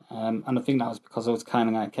 And I think that was because I was kind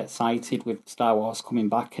of like excited with Star Wars coming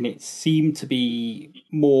back, and it seemed to be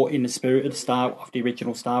more in the spirit of the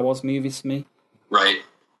original Star Wars movies for me. Right.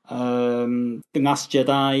 The Last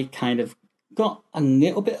Jedi kind of got a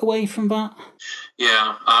little bit away from that.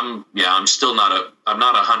 Yeah, I'm still not I'm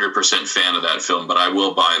not 100% fan of that film, but I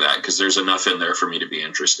will buy that because there's enough in there for me to be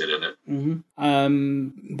interested in it.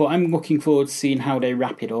 Mm-hmm. But I'm looking forward to seeing how they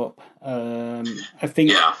wrap it up. I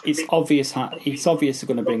think it's obvious they're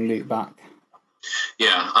going to bring Luke back.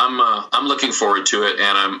 Yeah, I'm looking forward to it,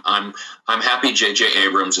 and I'm happy J.J.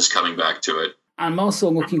 Abrams is coming back to it. I'm also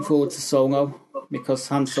looking forward to Solo because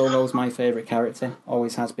Han Solo is my favorite character,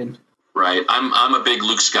 always has been. Right, I'm a big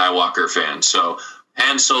Luke Skywalker fan, so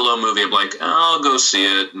Han Solo movie, I'm like, I'll go see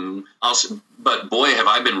it, and but boy, have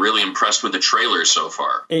I been really impressed with the trailer so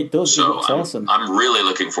far. It does, so it looks awesome. I'm really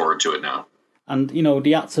looking forward to it now. And,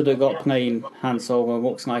 the actor that got playing Han Solo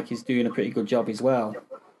looks like he's doing a pretty good job as well.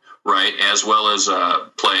 Right, as well as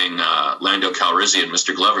playing Lando Calrissian,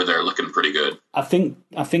 Mr. Glover there, looking pretty good. I think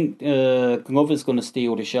Glover's going to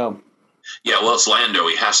steal the show. Yeah, well, it's Lando,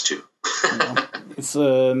 he has to. It's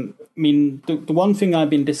the one thing I've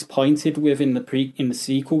been disappointed with in the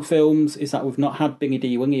sequel films is that we've not had Billy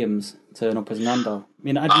D. Williams turn up as Lando.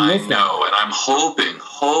 I know, and I'm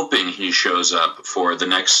hoping he shows up for the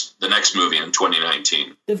next movie in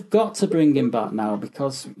 2019. They've got to bring him back now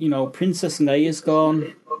because Princess Leia's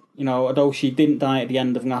gone. Although she didn't die at the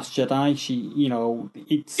end of Last Jedi,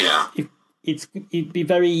 it'd be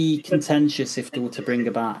very contentious if they were to bring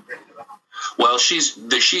her back. Well, she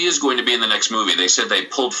is going to be in the next movie. They said they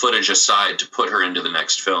pulled footage aside to put her into the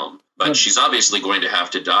next film. But she's obviously going to have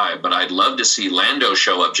to die. But I'd love to see Lando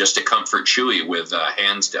show up just to comfort Chewie with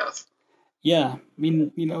Han's death. Yeah,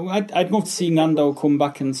 I'd love to see Lando come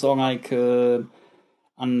back and put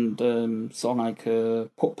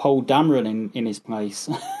Poe Dameron in his place.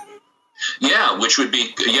 Yeah, which would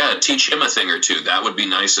be teach him a thing or two. That would be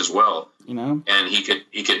nice as well. And he could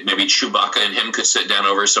maybe Chewbacca and him could sit down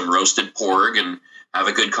over some roasted porg and have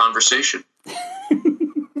a good conversation.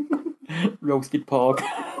 Roasted porg.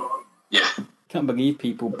 Yeah. Can't believe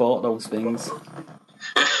people bought those things.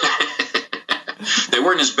 They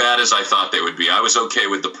weren't as bad as I thought they would be. I was okay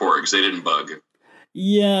with the porgs. They didn't bug.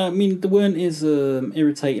 Yeah, they weren't as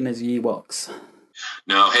irritating as Ewoks.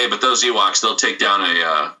 No, hey, but those Ewoks, they'll take down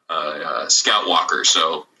a Scout Walker,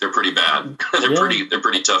 so they're pretty bad. They're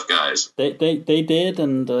pretty tough guys. They did,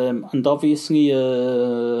 and obviously,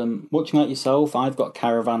 much like yourself, I've got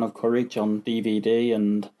Caravan of Courage on DVD,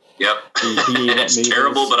 and yep, it's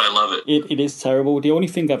terrible, but I love it. It is terrible. The only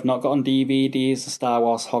thing I've not got on DVD is the Star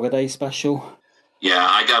Wars Holiday Special. Yeah,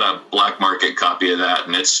 I got a black market copy of that,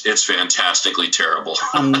 and it's fantastically terrible.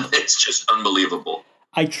 It's just unbelievable.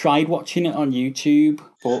 I tried watching it on YouTube,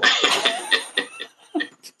 but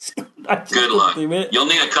good luck. You'll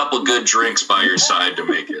need a couple good drinks by your side to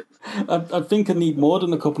make it. I think I need more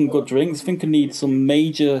than a couple of good drinks. I think I need some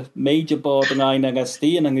major borderline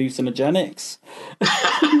LSD and hallucinogenics.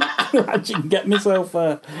 I can get myself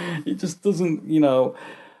it just doesn't,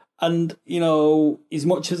 And, as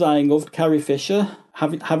much as I loved Carrie Fisher,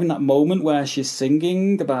 having that moment where she's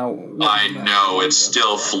singing about... I know, it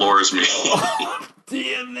still floors me.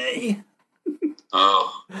 Dear me.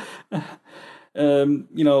 Oh.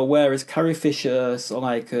 Whereas Carrie Fisher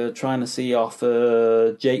trying to see off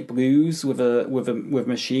Jake Blues with a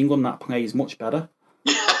machine gun, that plays much better.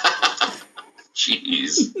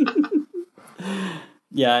 Jeez.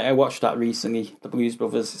 Yeah, I watched that recently. The Blues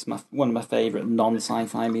Brothers is one of my favourite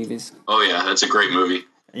non-sci-fi movies. Oh yeah, that's a great movie.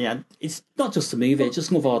 Yeah, it's not just a movie. I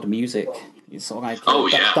just love all the music. It's sort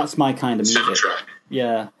of yeah, that's my kind of music. Soundtrack.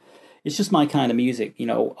 Yeah. it's just my kind of music, you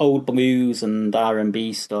know, old blues and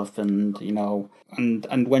R&B stuff, and you know,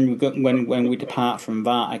 and when we depart from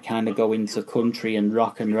that, I kind of go into country and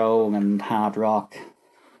rock and roll and hard rock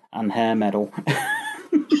and hair metal.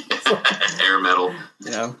 Hair metal.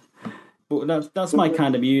 You know, but that's my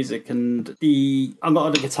kind of music, and a lot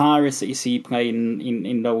of the guitarists that you see playing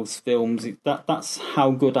in those films, that's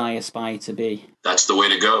how good I aspire to be. That's the way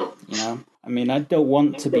to go. You know, I mean, I don't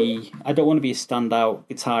want to be a standout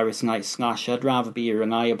guitarist like Slash. I'd rather be a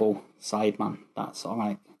reliable sideman. That's all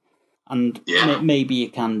right. And maybe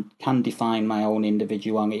it can define my own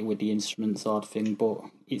individuality with the instrument sort of thing, but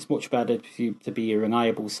it's much better to be a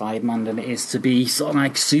reliable sideman than it is to be sort of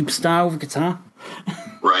like superstar with guitar.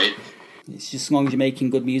 Right. It's just as long as you're making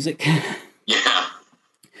good music. Yeah.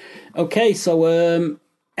 Okay, so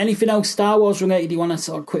anything else Star Wars related you want to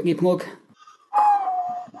sort of quickly plug?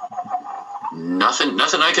 Nothing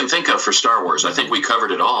I can think of for Star Wars. I think we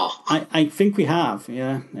covered it all. I think we have,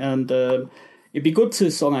 yeah. And it'd be good to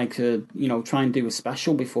sort of like, you know, try and do a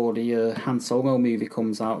special before the Han Solo movie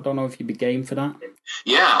comes out. I don't know if you'd be game for that.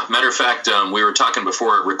 Yeah, matter of fact, we were talking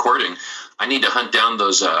before recording. I need to hunt down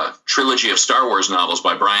those trilogy of Star Wars novels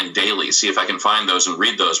by Brian Daley, see if I can find those and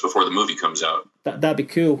read those before the movie comes out. That'd be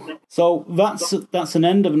cool. So that's an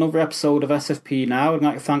end of another episode of SFP Now. I'd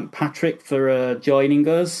like to thank Patrick for joining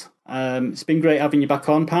us. It's been great having you back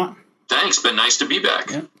on, Pat. Thanks, been nice to be back.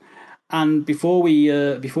 Yeah. And before we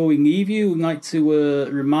leave you, we'd like to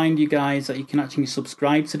remind you guys that you can actually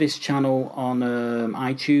subscribe to this channel on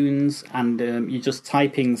iTunes, and you just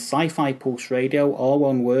type in Sci-Fi Pulse Radio, all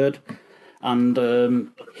one word,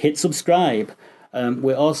 and hit subscribe.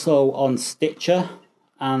 We're also on Stitcher,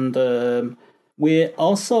 and we're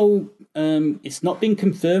also, it's not been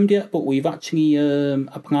confirmed yet, but we've actually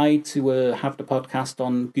applied to have the podcast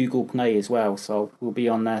on Google Play as well, so we'll be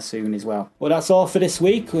on there soon as well. Well, that's all for this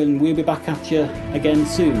week, and we'll be back at you again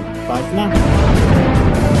soon. Bye for now.